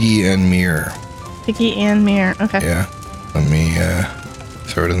Figgy and Mir. Figgy and Mir. Okay. Yeah. Let me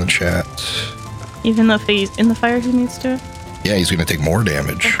throw it in the chat. Even though Figgy's in the fire, he needs to. Yeah, he's going to take more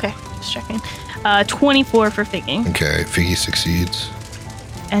damage. Okay, just checking. 24 for Figgy. Okay, Figgy succeeds.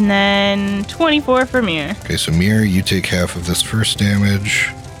 And then 24 for Mir. Okay, so Mir, you take half of this first damage,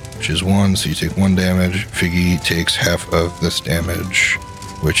 which is 1, so you take 1 damage. Figgy takes half of this damage,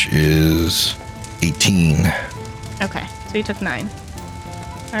 which is 18. Okay, so he took 9.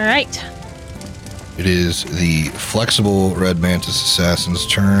 All right. It is the flexible Red Mantis Assassin's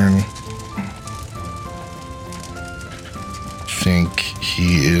turn. I think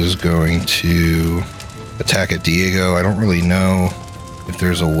he is going to attack at Diego. I don't really know if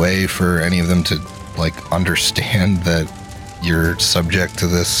there's a way for any of them to like understand that you're subject to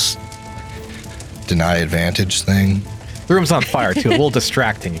this deny advantage thing. The room's on fire too. A little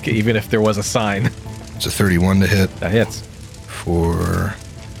distracting, even if there was a sign. It's a 31 to hit That hits. for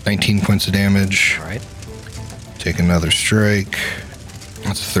 19 points of damage. All right. Take another strike.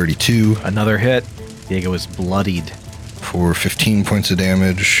 That's a 32 Another hit. Diego is bloodied. for 15 points of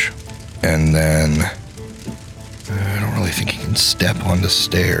damage. And then I don't really think he can step onto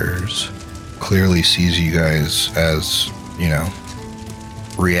stairs. Clearly sees you guys as, you know,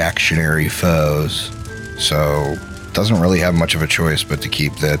 reactionary foes. So doesn't really have much of a choice but to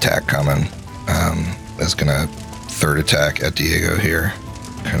keep the attack coming. That's gonna third attack at Diego here.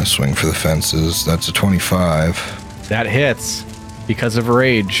 Kind of swing for the fences. That's a 25. That hits because of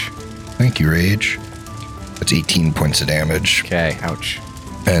rage. Thank you, Rage. That's 18 points of damage. Okay, ouch.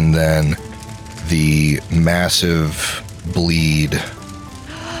 And then the massive bleed.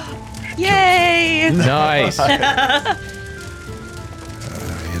 Yay! Nice. I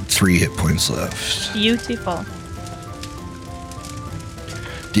had 3 hit points left. Beautiful.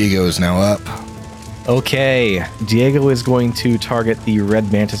 Diego is now up. Okay, Diego is going to target the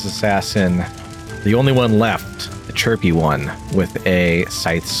Red Mantis Assassin, the only one left, the chirpy one, with a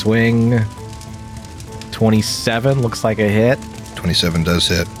scythe swing. 27 looks like a hit. 27 does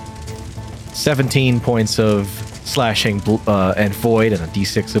hit. 17 points of slashing and void and a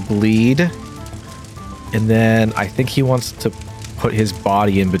d6 of bleed. And then I think he wants to put his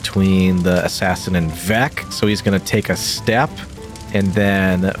body in between the assassin and Vec, so he's going to take a step. And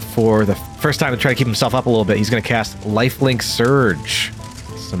then for the first time to try to keep himself up a little bit, he's going to cast Lifelink Surge.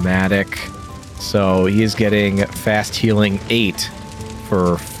 Somatic. So he is getting fast healing 8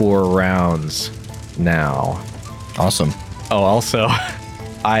 for 4 rounds now. Awesome. Oh, also,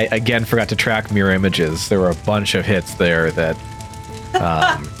 I again forgot to track mirror images. There were a bunch of hits there that...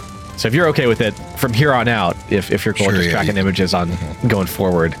 so if you're okay with it, from here on out, if you're cool, Sure, just yeah, tracking you- images on going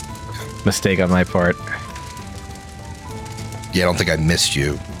forward. Mistake on my part. Yeah, I don't think I missed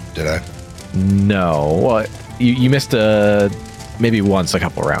you, did I? No. Well, you missed maybe once a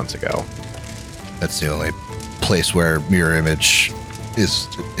couple rounds ago. That's the only place where mirror image is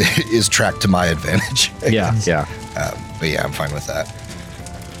tracked to my advantage. Yeah, yeah. But yeah, I'm fine with that.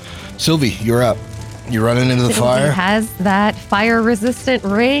 Sylvie, you're up. You're running into the Sylvie fire. has that fire-resistant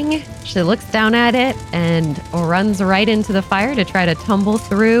ring. She looks down at it and runs right into the fire to try to tumble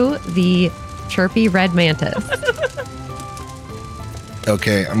through the chirpy red mantis.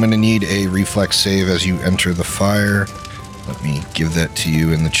 Okay, I'm going to need a reflex save as you enter the fire. Let me give that to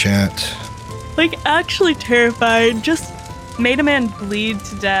you in the chat. Like, actually terrified. Just made a man bleed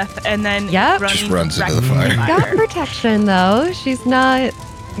to death and then Yep. Just runs into the fire. Got protection, though. She's not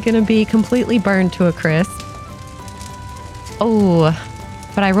going to be completely burned to a crisp. Oh,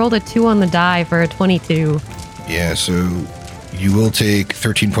 but I rolled a 2 on the die for a 22. Yeah, so you will take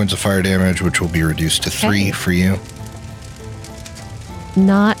 13 points of fire damage, which will be reduced to 3 Okay. for you.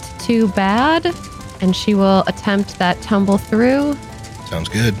 Not too bad. And she will attempt that tumble through. Sounds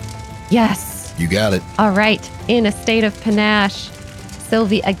good. Yes. You got it. All right. In a state of panache,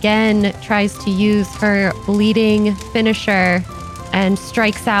 Sylvie again tries to use her bleeding finisher and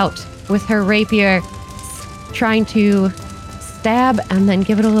strikes out with her rapier, trying to stab and then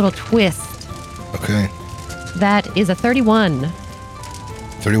give it a little twist. Okay. That is a 31.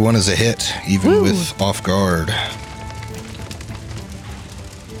 31 is a hit, even with off guard.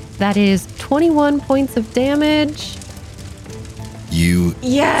 That is 21 points of damage. You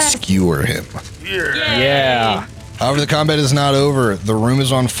Yes! skewer him. Yeah. However, the combat is not over. The room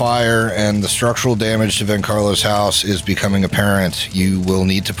is on fire, and the structural damage to Vencarlo's house is becoming apparent. You will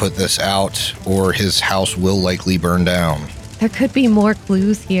need to put this out, or his house will likely burn down. There could be more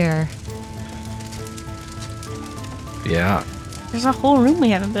clues here. Yeah. There's a whole room we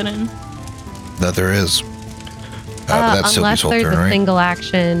haven't been in. That there is. But that's unless Sylvie's whole there's turn, a right? single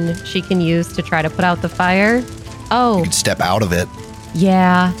action she can use to try to put out the fire. You Oh, can step out of it.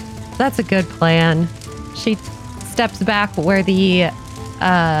 yeah. That's a good plan. She steps back where the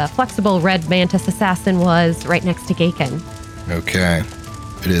flexible red mantis assassin was, right next to Gaken. Okay.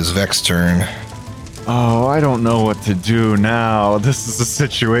 It is Vex's turn. Oh, I don't know what to do now. This is a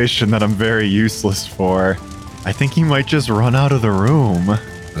situation that I'm very useless for. I think he might just run out of the room.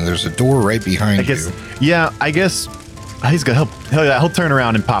 And there's a door right behind I guess, you. yeah, I guess he's gonna he'll turn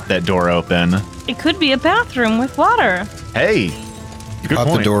around and pop that door open. It could be a bathroom with water. Hey, You good pop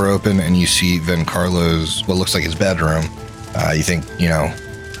point. the door open and you see Vencarlo's, what looks like his bedroom. You think,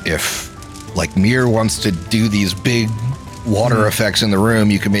 if like Mir wants to do these big water effects in the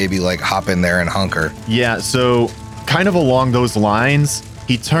room, you could maybe like hop in there and hunker. Yeah, so kind of along those lines,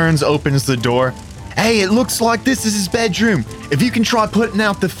 he turns, opens the door. Hey, it looks like this is his bedroom. If you can try putting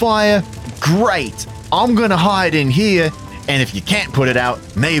out the fire, great. I'm gonna hide in here, and if you can't put it out,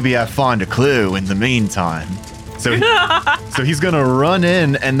 maybe I find a clue in the meantime. So he's gonna run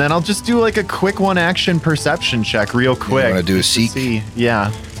in, and then I'll just do like a quick one-action perception check real quick. wanna do a just to seek? see.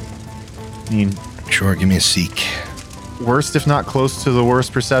 Yeah. I mean, Sure, give me a seek. worst if not close to the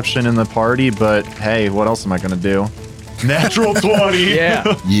worst perception in the party, but hey, what else am I gonna do? Natural 20.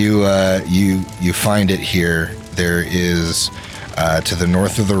 Yeah. You find it here. There is to the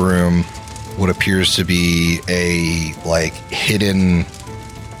north of the room what appears to be a like hidden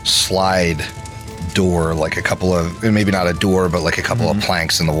slide door, like a couple of, maybe not a door, but like a couple of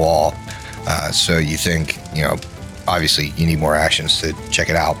planks in the wall. So you think, obviously you need more actions to check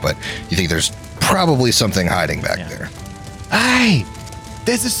it out, but you think there's probably something hiding back there. Hey,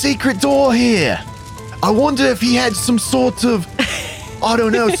 there's a secret door here. I wonder if he had some sort of, I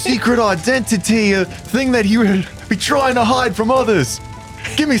don't know, secret identity, a thing that he would be trying to hide from others.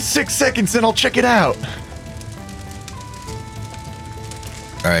 Give me 6 seconds and I'll check it out.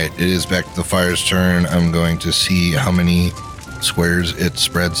 All right, it is back to the fire's turn. I'm going to see how many squares it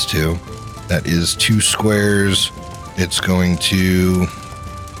spreads to. That is 2 squares. It's going to,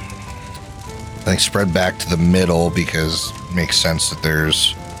 I think, spread back to the middle because it makes sense that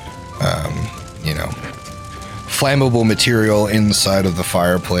there's, flammable material inside of the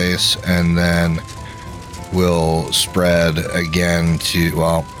fireplace, and then we'll spread again to,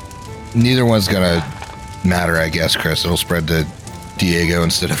 well, neither one's going to matter, I guess, Chris. It'll spread to Diego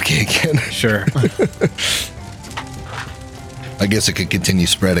instead of Gaken. Sure. I guess it could continue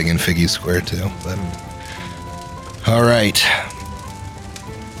spreading in Figgy's Square too. But all right.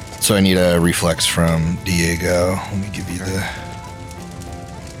 So I need a reflex from Diego. Let me give you the.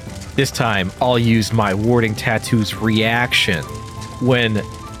 This time, I'll use my warding tattoo's reaction. When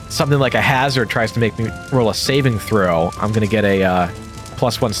something like a hazard tries to make me roll a saving throw, I'm going to get a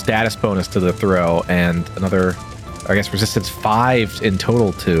 +1 status bonus to the throw and another, I guess, resistance 5 in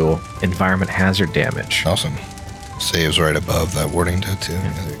total to environment hazard damage. Awesome. Saves right above that warding tattoo.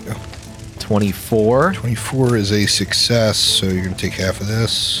 Yeah, there you go. 24. 24 is a success, so you're going to take half of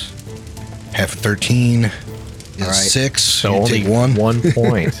this. Half of 13 is All right. 6. So So you only take 1. 1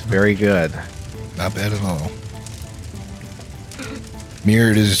 point. Very good. Not bad at all.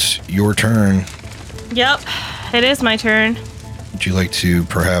 Mir, it is your turn. Yep, it is my turn. Would you like to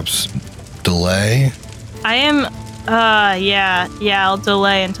perhaps delay? I am, yeah, I'll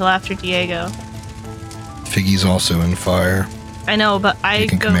delay until after Diego. Figgy's also in fire. I know, but I You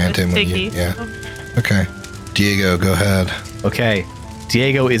can go command with him when you- Figgy. yeah. Okay. Diego, go ahead. Okay.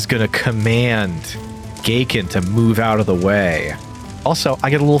 Diego is going to command Gaken to move out of the way. Also, I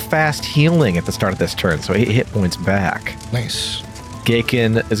get a little fast healing at the start of this turn, so 8 hit points back. Nice.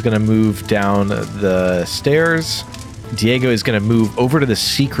 Gaken is going to move down the stairs. Diego is going to move over to the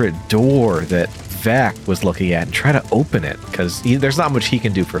secret door that Vec was looking at and try to open it, because there's not much he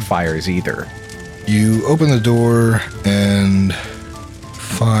can do for fires either. You open the door and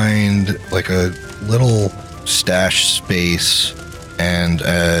find like a little stash space and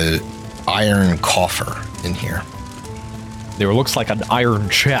a iron coffer in here. There looks like an iron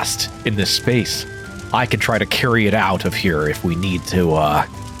chest in this space. I can try to carry it out of here if we need to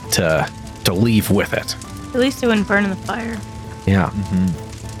leave with it. At least it wouldn't burn in the fire. Yeah.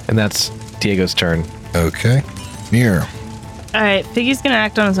 And that's Diego's turn. Okay. Mir, All right, Figgy's gonna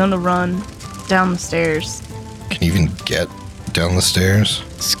act on his own to run down the stairs. can you even get down the stairs?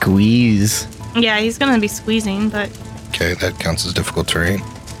 Squeeze. Yeah, he's gonna be squeezing, but Okay, that counts as difficult terrain.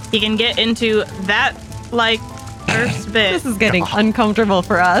 he can get into that first bit. This is getting uncomfortable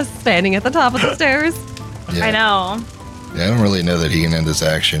for us, standing at the top of the stairs. Yeah. I know. Yeah, I don't really know that he can end his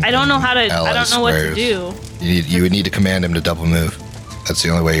action. I don't know how to. in I ally don't know what to squares. do. You would need to command him to double move. That's the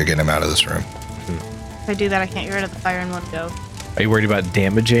only way you're getting him out of this room. If I do that, I can't get rid of the fire in one go. Are you worried about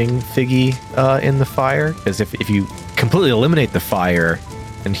damaging Figgy in the fire? Because if you completely eliminate the fire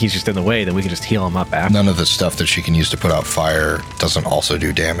and he's just in the way, then we can just heal him up after. None of the stuff that she can use to put out fire doesn't also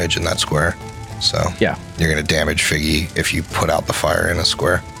do damage in that square. So Yeah. you're going to damage Figgy if you put out the fire in a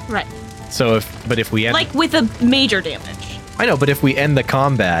square. Right. So if we end, Like with a major damage. I know, but if we end the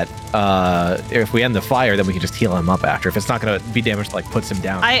combat, if we end the fire, then we can just heal him up after. If it's not going to be damaged, like puts him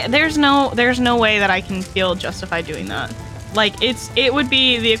down. There's no way that I can feel justified doing that. Like it would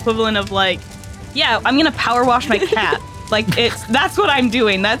be the equivalent of like, yeah, I'm gonna power wash my cat. Like that's what I'm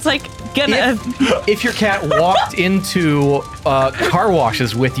doing. That's like gonna. If your cat walked into car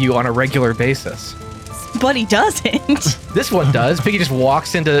washes with you on a regular basis. But he doesn't. This one does. Piggy just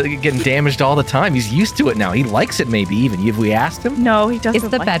walks into getting damaged all the time. He's used to it now. He likes it maybe even. Have we asked him? No, he doesn't. Is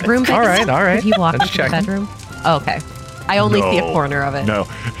the like bedroom it. big All right, enough? all right. Did he walk I'm into just the checking. bedroom? Oh, okay. I only see a corner of it. No.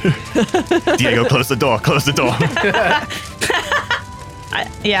 Diego, close the door. Close the door.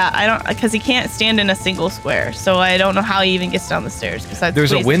 I don't, because he can't stand in a single square, so I don't know how he even gets down the stairs. Besides,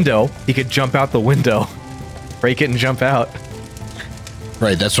 There's a squeezing. window. He could jump out the window, break it, and jump out.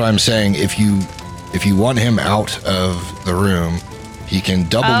 Right, that's what I'm saying. If you want him out of the room, he can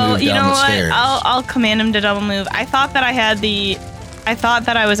double move you down know the what? stairs. I'll command him to double move. I thought that I forgot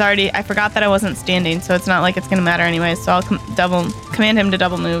that I wasn't standing, so it's not like it's gonna matter anyway. So I'll command him to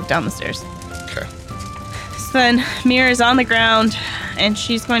double move down the stairs. Okay. So then Mira is on the ground, and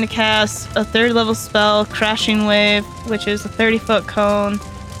she's going to cast a 3rd level spell, Crashing Wave, which is a 30-foot cone.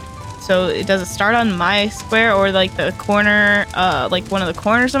 So does it start on my square or like the corner, like one of the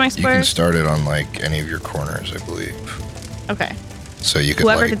corners of my You can square? start it on like any of your corners, I believe. Okay. So you could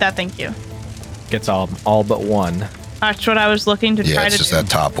Whoever like, did that, thank you. Gets all but one. That's what I was looking to yeah, try it's to just do. that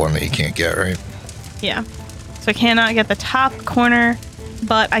top one that you can't get, right? Yeah. So I cannot get the top corner,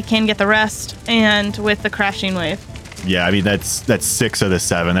 but I can get the rest, and with the Crashing Wave. Yeah, I mean that's 6 of the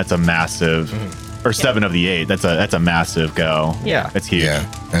 7. That's a massive, or 7 of the 8. That's a massive go. Yeah. That's huge.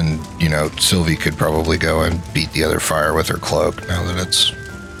 Yeah. And Sylvie could probably go and beat the other fire with her cloak now that it's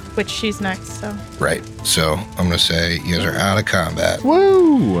Which she's next, so. right. So I'm gonna say you guys are out of combat.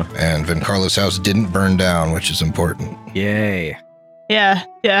 Woo! And Vencarlo's house didn't burn down, which is important. Yay. Yeah.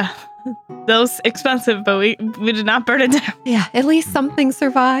 Those expensive, but we did not burn it down. Yeah, at least something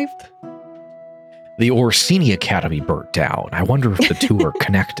survived. The Orsini Academy burnt down. I wonder if the two are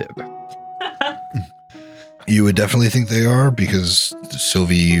connected. You would definitely think they are because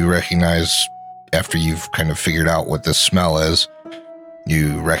Sylvie, you recognize after you've kind of figured out what this smell is,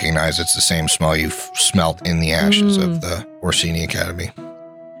 you recognize it's the same smell you've smelt in the ashes of the Orsini Academy.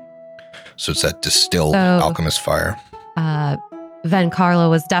 So it's that distilled alchemist fire. Vencarlo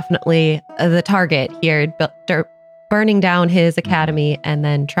was definitely the target here, burning down his academy and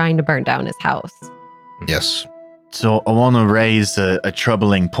then trying to burn down his house. Yes. So I want to raise a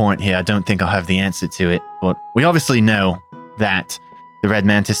troubling point here. I don't think I'll have the answer to it, but we obviously know that the Red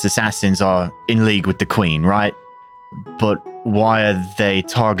Mantis assassins are in league with the Queen, right? But why are they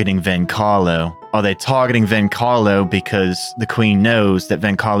targeting Vencarlo? Are they targeting Vencarlo because the Queen knows that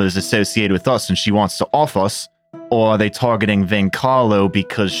Vencarlo is associated with us and she wants to off us? Or are they targeting Vencarlo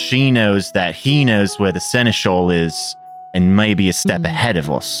because she knows that he knows where the Seneschal is and maybe a step ahead of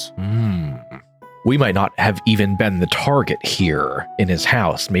us? We might not have even been the target here in his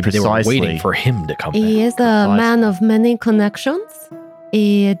house. Maybe they were waiting for him to come back. He is a man of many connections.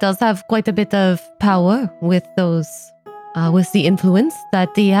 He does have quite a bit of power with those, with the influence that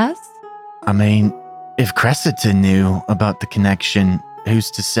he has. I mean, if Cressida knew about the connection,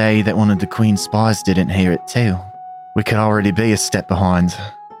 who's to say that one of the Queen's spies didn't hear it too? We could already be a step behind.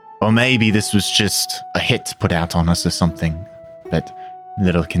 Or maybe this was just a hit put out on us or something. But a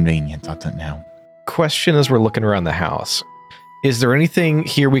little convenient, I don't know. Question as we're looking around the house. Is there anything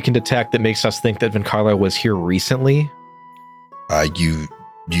here we can detect that makes us think that Vencarlo was here recently? You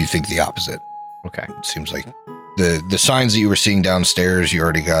think the opposite. Okay. It seems like the signs that you were seeing downstairs, you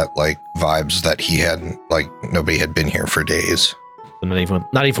already got like vibes that he hadn't, like nobody had been here for days.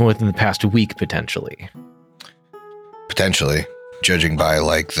 Not even within the past week, potentially. Potentially, judging by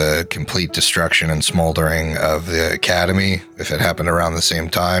like the complete destruction and smoldering of the academy, if it happened around the same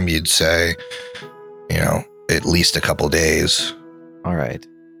time, you'd say, at least a couple days. All right.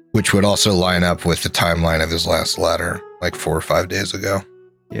 Which would also line up with the timeline of his last letter, like 4 or 5 days ago.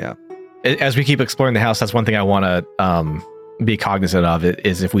 Yeah. As we keep exploring the house, that's one thing I want to be cognizant of,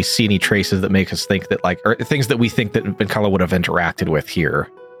 is if we see any traces that make us think that, like, or things that we think that Venkala would have interacted with here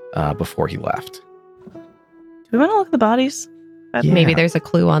before he left. Do we want to look at the bodies? Yeah. Maybe there's a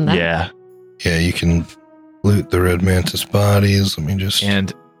clue on that. Yeah. Yeah, you can loot the red mantis bodies. Let me just...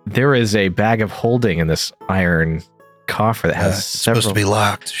 And there is a bag of holding in this iron coffer that has it's several... supposed to be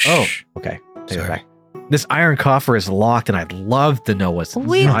locked. Oh, Shh. okay. Take it Sorry. back. This iron coffer is locked, and I'd love to know what's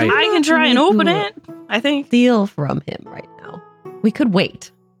We- inside. I can try and open it, I think. Steal from him right now. We could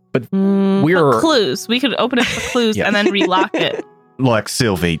wait. But Mm, We're Clues. We could open it for clues Yeah. and then relock it. Like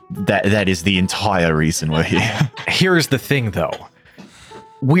Sylvie, that is the entire reason we're here. Here's the thing, though.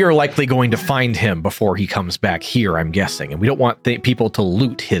 We are likely going to find him before he comes back here, I'm guessing, and we don't want people to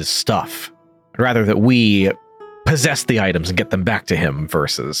loot his stuff. Rather that we possess the items and get them back to him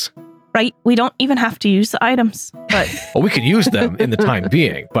versus... Right? We don't even have to use the items, but Well, we can use them in the time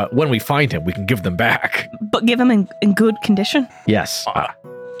being, but when we find him, we can give them back. give them in good condition. Yes.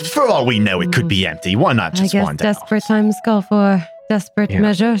 For all we know, it could be empty. Why not I just guess find out? desperate times call for desperate Yeah.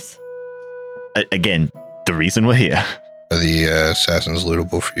 measures. Again, the reason we're here. Are the assassins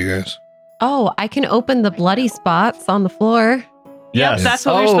lootable for you guys? Oh, I can open the bloody spots on the floor. Yep, that's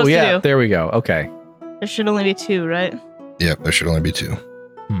what we're supposed yeah, to do. there we go. Okay. There should only be 2, right? Yep, there should only be 2.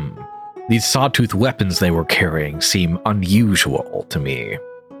 These sawtooth weapons they were carrying seem unusual to me.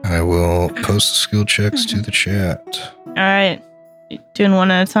 I will post the skill checks to the chat. All right. You doing one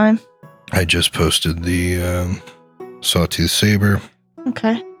at a time? I just posted the sawtooth saber.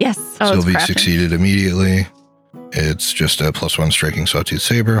 Okay. Yes. Oh, it's Sylvie crafting. succeeded immediately. It's just a +1 striking sawtooth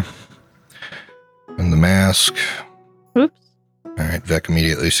saber. And the mask. Oops. All right, Vec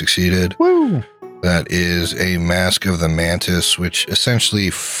immediately succeeded. Woo! That is a mask of the mantis, which essentially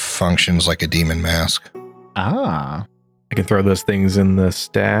functions like a demon mask. Ah. I can throw those things in the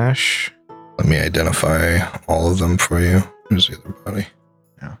stash. Let me identify all of them for you. Here's the other body.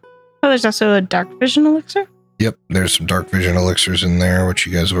 Oh, there's also a dark vision elixir. Yep, there's some dark vision elixirs in there, which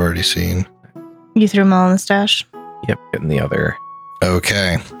you guys have already seen. You threw them all in the stash. Yep, getting the other.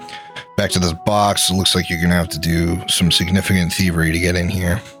 Okay, back to this box. It looks like you're going to have to do some significant thievery to get in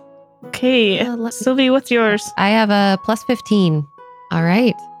here. Okay. Let- Sylvie, what's yours? I have a +15. All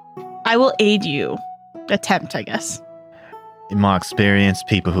right. I will aid you. Attempt, I guess. In my experience,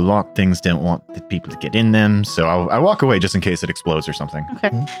 people who lock things don't want the people to get in them, so I walk away just in case it explodes or something. Okay.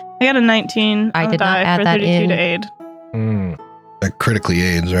 I got a 19. I on did the not die add for that 32 in. to aid. That critically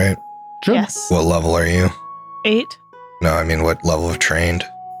aids, right? Sure. Yes. What level are you? 8. No, I mean, what level of trained?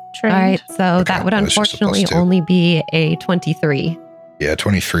 Trained. All right. So Okay, that would that was just a unfortunately +2. only be a 23. Yeah,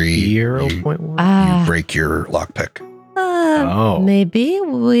 23. You 0.1. Ah. break your lockpick. Oh. Maybe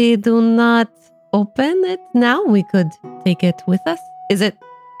we do not open it now. We could take it with us. Is it?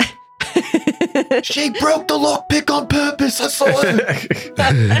 She broke the lockpick on purpose. I saw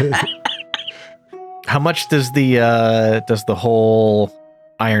it. How much does the whole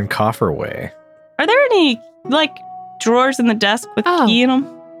iron coffer weigh? Are there any, like, drawers in the desk with Oh. key in them,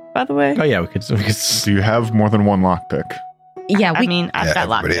 by the way? Oh yeah, we could Do you have more than one lockpick? Yeah, I mean, I've Yeah,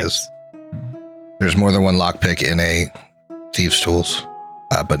 got everybody lockpicks. is. There's more than one lockpick in a thieves' tools.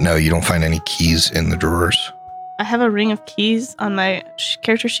 But no, you don't find any keys in the drawers. I have a ring of keys on my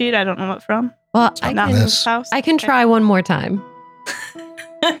character sheet. I don't know what from. well, I Not can, from This. this house. I can Okay. try one more time.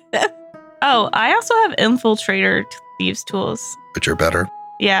 Oh, I also have infiltrator thieves tools. Which are better.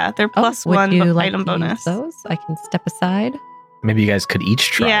 Yeah, they're Oh, plus would one you but like item to use bonus. Those I can step aside. maybe you guys could each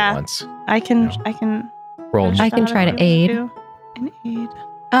try Yeah. once. I can. No. I can. Roll. I can try to aid. An aid.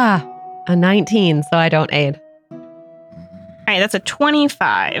 Ah, a 19, so I don't aid. All right, that's a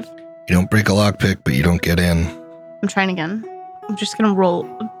 25. You don't break a lockpick, but you don't get in. I'm trying again. I'm just gonna roll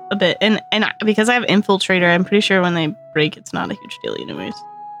a bit, and because I have infiltrator, I'm pretty sure when they break, it's not a huge deal, anyways.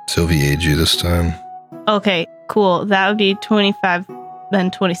 Sylvie aids you this time. Okay, cool. That would be 25,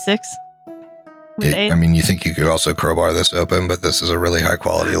 then 26. With aid. I mean, you think you could also crowbar this open, but this is a really high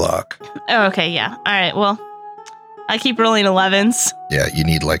quality lock. Oh, okay, yeah. All right. Well, I keep rolling 11s. Yeah, you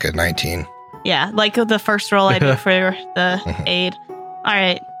need like a 19. Yeah, like the first roll I do for the aid. All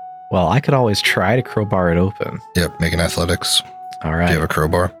right. Well, I could always try to crowbar it open. Yep, make an athletics. All Do right, you have a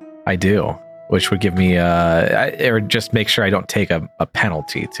crowbar? I do, which would give me or just make sure I don't take a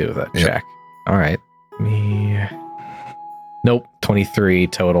penalty to the Yep. check. All right, me Nope, 23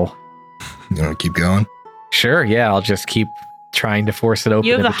 total. You want to keep going? Sure, yeah, I'll just keep trying to force it open.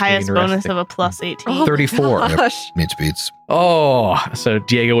 You have in the between highest bonus resting. of a plus 18. Oh, 34. gosh. Meets beats. Oh, so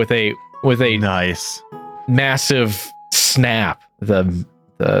Diego with a Nice. massive snap, the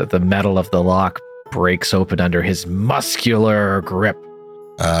metal of the lock breaks open under his muscular grip.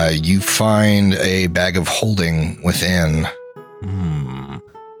 You find a bag of holding within.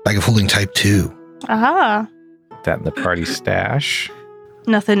 Bag of holding type 2. Aha. That in the party stash.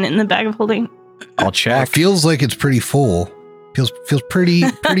 Nothing in the bag of holding. I'll It check. feels like it's pretty full. Feels pretty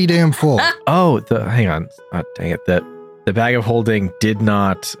damn full. Oh, hang on. Oh, dang it. The bag of holding did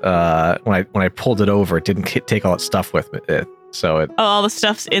not when I pulled it over, it didn't take all that stuff with it. So it Oh, all the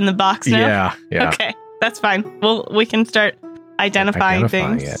stuff's in the box now? yeah. Okay, that's fine. Well, we can start identifying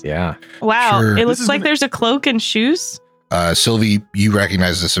things. it, yeah. Wow, Sure. it This looks is like gonna- there's a cloak and shoes. Sylvie, you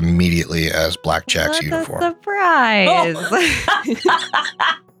recognize this immediately as Blackjack's What a uniform. surprise.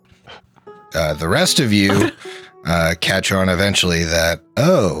 The rest of you catch on eventually that,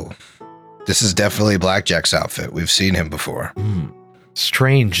 this is definitely Blackjack's outfit. We've seen him before.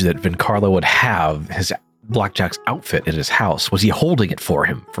 Strange that Vincarlo would have his Blackjack's outfit at his house. Was he holding it for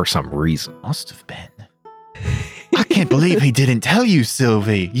him for some reason? Must have been. I can't believe he didn't tell you,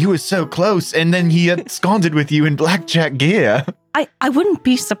 Sylvie. You were so close, and then he absconded with you in blackjack gear. I wouldn't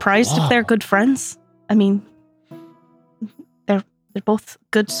be surprised Wow. if they're good friends. I mean, they're both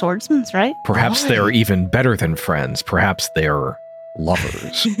good swordsmen, right? Perhaps Why? they're even better than friends. Perhaps they're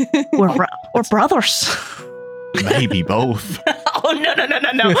lovers. Or brothers. Maybe both. Oh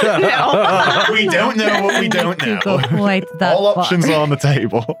no. We don't know what we don't To know. go quite that All far. options are on the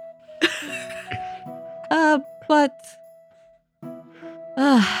table. But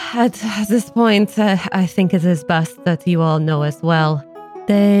at this point, I think it is best that you all know as well.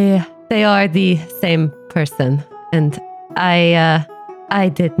 They are the same person, and I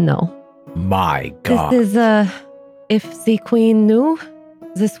did know. My God. This is if the queen knew,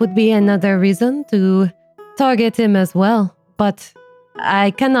 this would be another reason to target him as well. But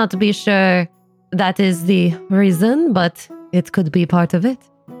I cannot be sure that is the reason, but it could be part of it.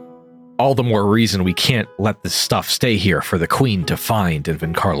 All the more reason we can't let this stuff stay here for the queen to find in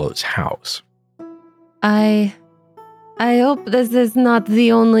Vincarlo's house. I hope this is not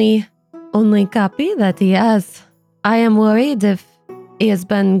the only copy that he has. I am worried if he has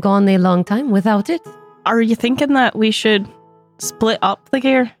been gone a long time without it. Are you thinking that we should split up the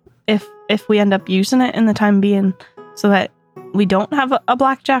gear if we end up using it in the time being, so that we don't have a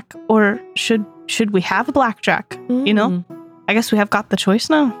blackjack, or should we have a blackjack? You know, I guess we have got the choice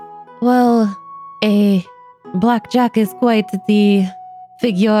now. Well, a blackjack is quite the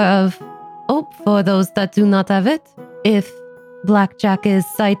figure of hope for those that do not have it. If blackjack is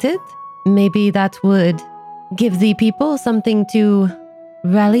sighted, maybe that would give the people something to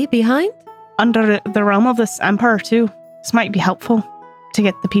rally behind. Under the realm of this emperor too, this might be helpful to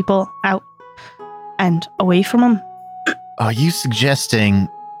get the people out and away from him. Are you suggesting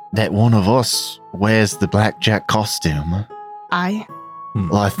that one of us wears the blackjack costume?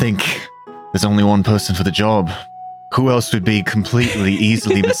 Well, I think there's only one person for the job. Who else would be completely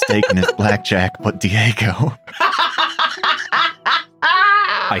easily mistaken as blackjack but Diego?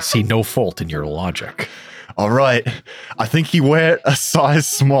 I see no fault in your logic. All right. I think you wear a size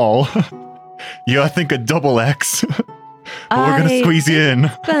small. I think a double X. But we're going to I squeeze you in.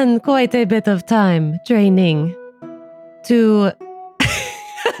 spend quite a bit of time training to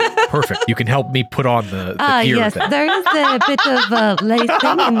Perfect. You can help me put on the gear yes, then. there is a bit of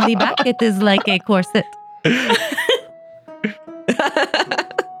lacing in the back. It is like a corset.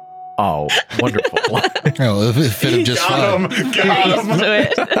 Oh, wonderful. Oh, if it fit him just fine.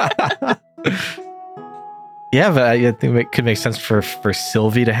 Got him. Yeah, but I think it could make sense for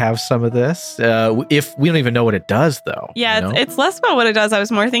Sylvie to have some of this. If we don't even know what it does, though. Yeah, you know? it's less about what it does. I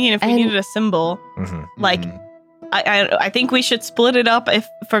was more thinking if we And- needed a symbol. Mhm. Like, I think we should split it up if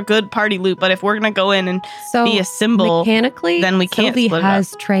for good party loot. But if we're gonna go in and So be a symbol, mechanically, then we can't Sylvie split it up.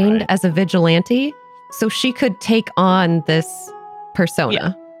 has trained Right. as a vigilante, so she could take on this persona.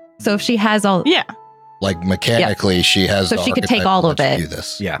 Yeah. So if she has all, yeah, Like mechanically, she has. So the she could take archetype all to of let you it. Do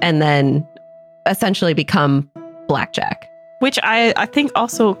this. Yeah. and then essentially become Blackjack. which I think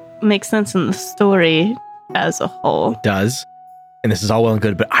also makes sense in the story as a whole. Does. And this is all well and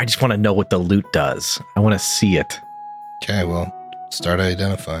good, but I just want to know what the loot does. I want to see it. Okay, well, start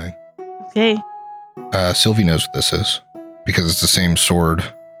identifying. Okay, Sylvie knows what this is because it's the same sword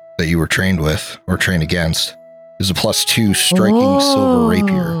that you were trained with or trained against. It's a +2 striking silver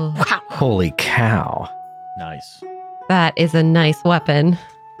rapier. Oh, Holy cow. Nice. that is a nice weapon.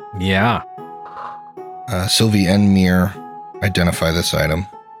 Yeah. Sylvie and Mir identify this item.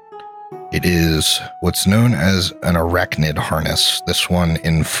 It is what's known as an arachnid harness. This one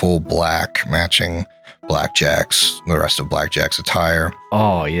in full black, matching the rest of Blackjack's attire.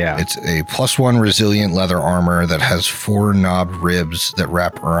 Oh, yeah. It's a +1 resilient leather armor that has 4 knobbed ribs that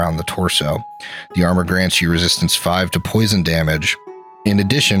wrap around the torso. The armor grants you resistance 5 to poison damage. In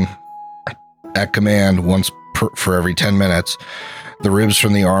addition, at command, for every 10 minutes, the ribs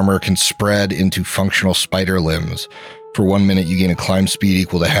from the armor can spread into functional spider limbs. For 1 minute, you gain a climb speed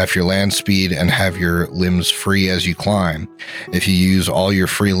equal to half your land speed and have your limbs free as you climb. If you use all your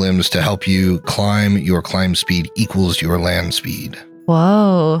free limbs to help you climb, your climb speed equals your land speed.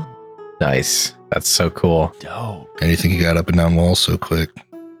 Whoa. Nice. That's so cool. Dope. Anything you got up and down walls so quick.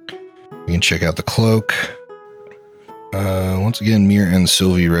 You can check out the cloak. Once again, Mir and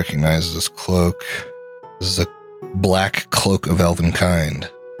Sylvie recognize this cloak. This is a black cloak of elvenkind.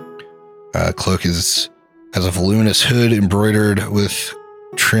 Cloak has a voluminous hood embroidered with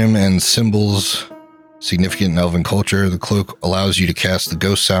trim and symbols significant in elven culture. The cloak allows you to cast the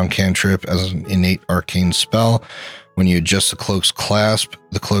ghost sound cantrip as an innate arcane spell. When you adjust the cloak's clasp,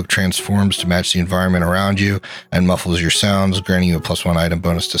 the cloak transforms to match the environment around you and muffles your sounds, granting you a +1 item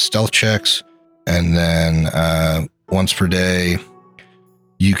bonus to stealth checks. And then once per day,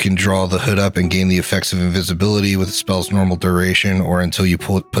 you can draw the hood up and gain the effects of invisibility with the spell's normal duration, or until you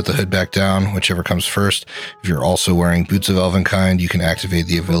put the hood back down, whichever comes first. If you're also wearing boots of elvenkind, you can activate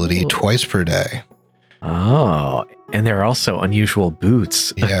the ability twice per day. Oh, and they're also unusual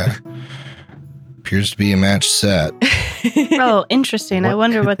boots. Yeah. Appears to be a matched set. Oh, interesting. I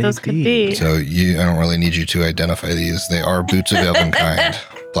wonder what those could be. So I don't really need you to identify these. They are boots of elvenkind,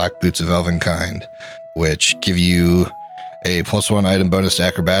 black boots of elvenkind, which give you a +1 item bonus to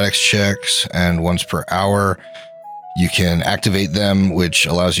acrobatics checks, and once per hour, you can activate them, which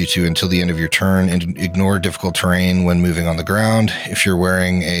allows you to, until the end of your turn, ignore difficult terrain when moving on the ground. If you're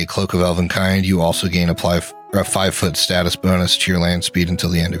wearing a cloak of elvenkind, you also gain a 5-foot status bonus to your land speed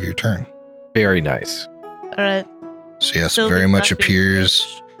until the end of your turn. Very nice. All right. So yes, Sylvie very much Bucket.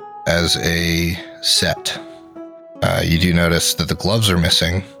 appears as a set. You do notice that the gloves are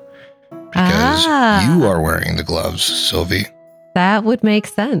missing because you are wearing the gloves, Sylvie. That would make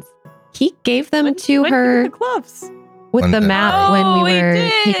sense. He gave them to When her did the gloves. with the map when Oh, we he were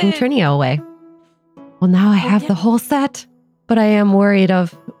did. taking Trinia away. Well, now I have the whole set, but I am worried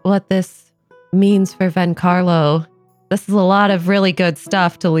of what this means for Vencarlo. This is a lot of really good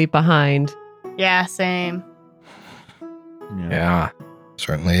stuff to leave behind. Yeah, same. Yeah.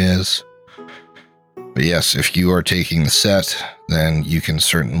 Certainly is. But yes, if you are taking the set, then you can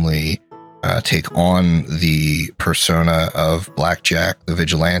certainly take on the persona of Blackjack, the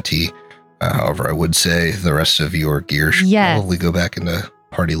vigilante. However, I would say the rest of your gear should probably go back into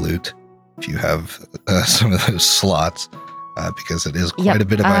party loot if you have some of those slots, because it is quite a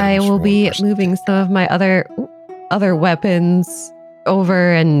bit of items. I will for be one person. moving some of my other weapons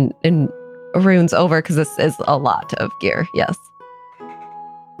over and runes over because this is a lot of gear. Yes.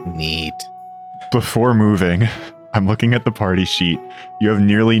 Neat. Before moving, I'm looking at the party sheet. You have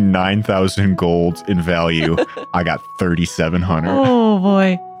nearly 9,000 gold in value. I got 3,700. Oh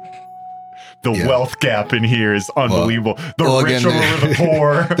boy. The wealth gap in here is unbelievable. Rich again, over the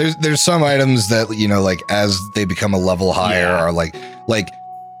poor. There's some items that, you know, like as they become a level higher are like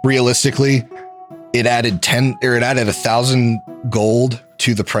realistically, it added 1,000 gold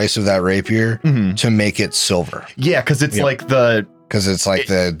to the price of that rapier to make it silver. Yeah, because it's like the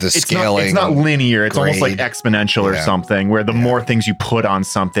scaling. It's not linear. It's almost like grade. exponential or something, where the more things you put on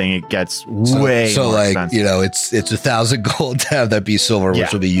something, it gets way more like expensive. you know, it's 1,000 gold to have that be silver,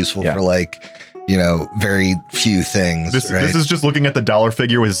 which will be useful for like, you know, very few things. This is just looking at the dollar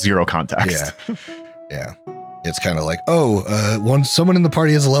figure with zero context. Yeah. It's kind of like, someone in the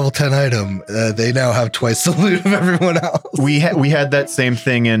party has a level 10 item. They now have twice the loot of everyone else. We had that same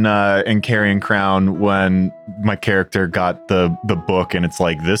thing in Carrion Crown when my character got the book, and it's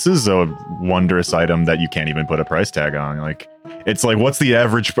like, this is a wondrous item that you can't even put a price tag on. Like, it's like, what's the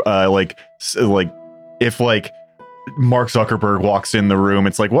average if like Mark Zuckerberg walks in the room,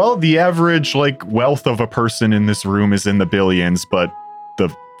 it's like, well, the average like wealth of a person in this room is in the billions, but the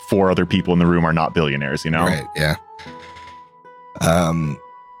 4 other people in the room are not billionaires, you know? Right, yeah. I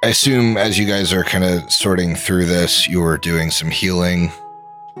assume as you guys are kind of sorting through this, you're doing some healing.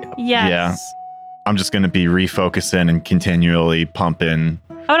 Yes. Yeah. I'm just going to be refocusing and continually pumping.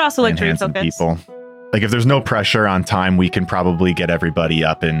 I would also like to enhancing refocus. people. Like, if there's no pressure on time, we can probably get everybody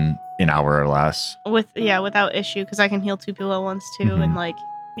up in an hour or less. Without issue, because I can heal 2 people at once too, and like,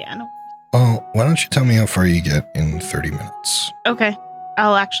 no. Oh, why don't you tell me how far you get in 30 minutes? Okay,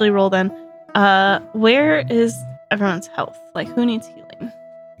 I'll actually roll then. Where is everyone's health? Like, who needs healing?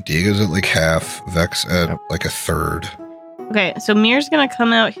 Diego's at like half, Vex at like a third. Okay, so Mir's gonna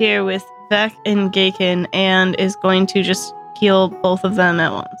come out here with Vec and Gaykin and is going to just heal both of them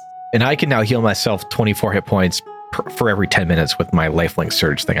at once. And I can now heal myself 24 hit points for every 10 minutes with my lifelink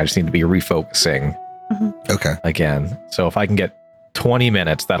surge thing. I just need to be refocusing Okay. again. So if I can get 20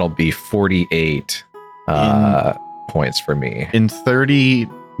 minutes, that'll be 48 points for me. In 30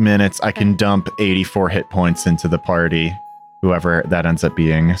 minutes, I can dump 84 hit points into the party, whoever that ends up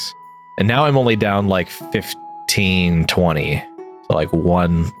being. And now I'm only down like 15, 20. So like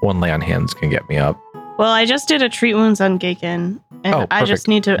one lay on hands can get me up. Well, I just did a treat wounds on Gaykin, and I just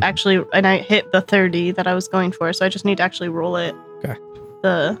need to actually, and I hit the 30 that I was going for, so I just need to actually roll it. Okay.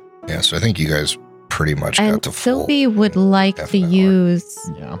 Yeah, so I think you guys pretty much got And to full. Sylvie would like half to an hour.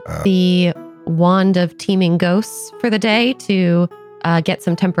 use Yeah. the Wand of Teeming Ghosts for the day to get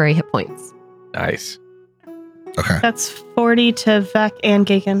some temporary hit points. Nice. Okay. That's 40 to Vec and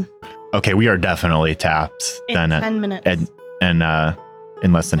Gaykin Okay, we are definitely tapped in then 10 minutes. and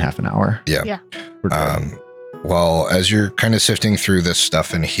in less than half an hour. Yeah. Yeah. We're good. Well, as you're kind of sifting through this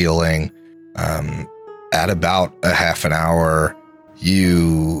stuff and healing, at about a half an hour,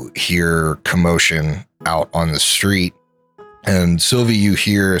 you hear commotion out on the street. And Sylvie, you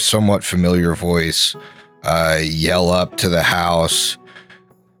hear a somewhat familiar voice yell up to the house.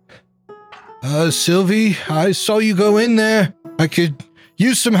 Sylvie, I saw you go in there. I could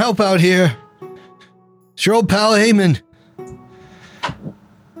use some help out here. It's your old pal Eamon.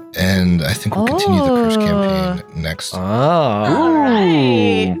 And I think we'll continue the curse campaign next. Oh. All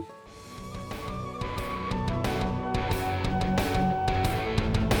right.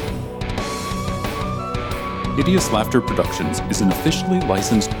 Hideous Laughter Productions is an officially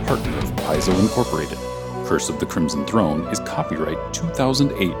licensed partner of Paizo Incorporated. Curse of the Crimson Throne is copyright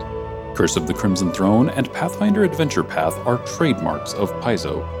 2008. Curse of the Crimson Throne and Pathfinder Adventure Path are trademarks of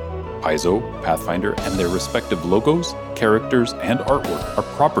Paizo. Paizo, Pathfinder, and their respective logos, characters, and artwork are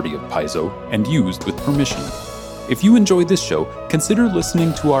property of Paizo and used with permission. If you enjoy this show, consider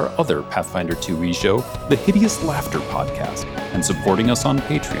listening to our other Pathfinder 2e show, the Hideous Laughter Podcast, and supporting us on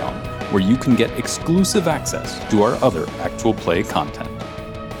Patreon, where you can get exclusive access to our other actual play content.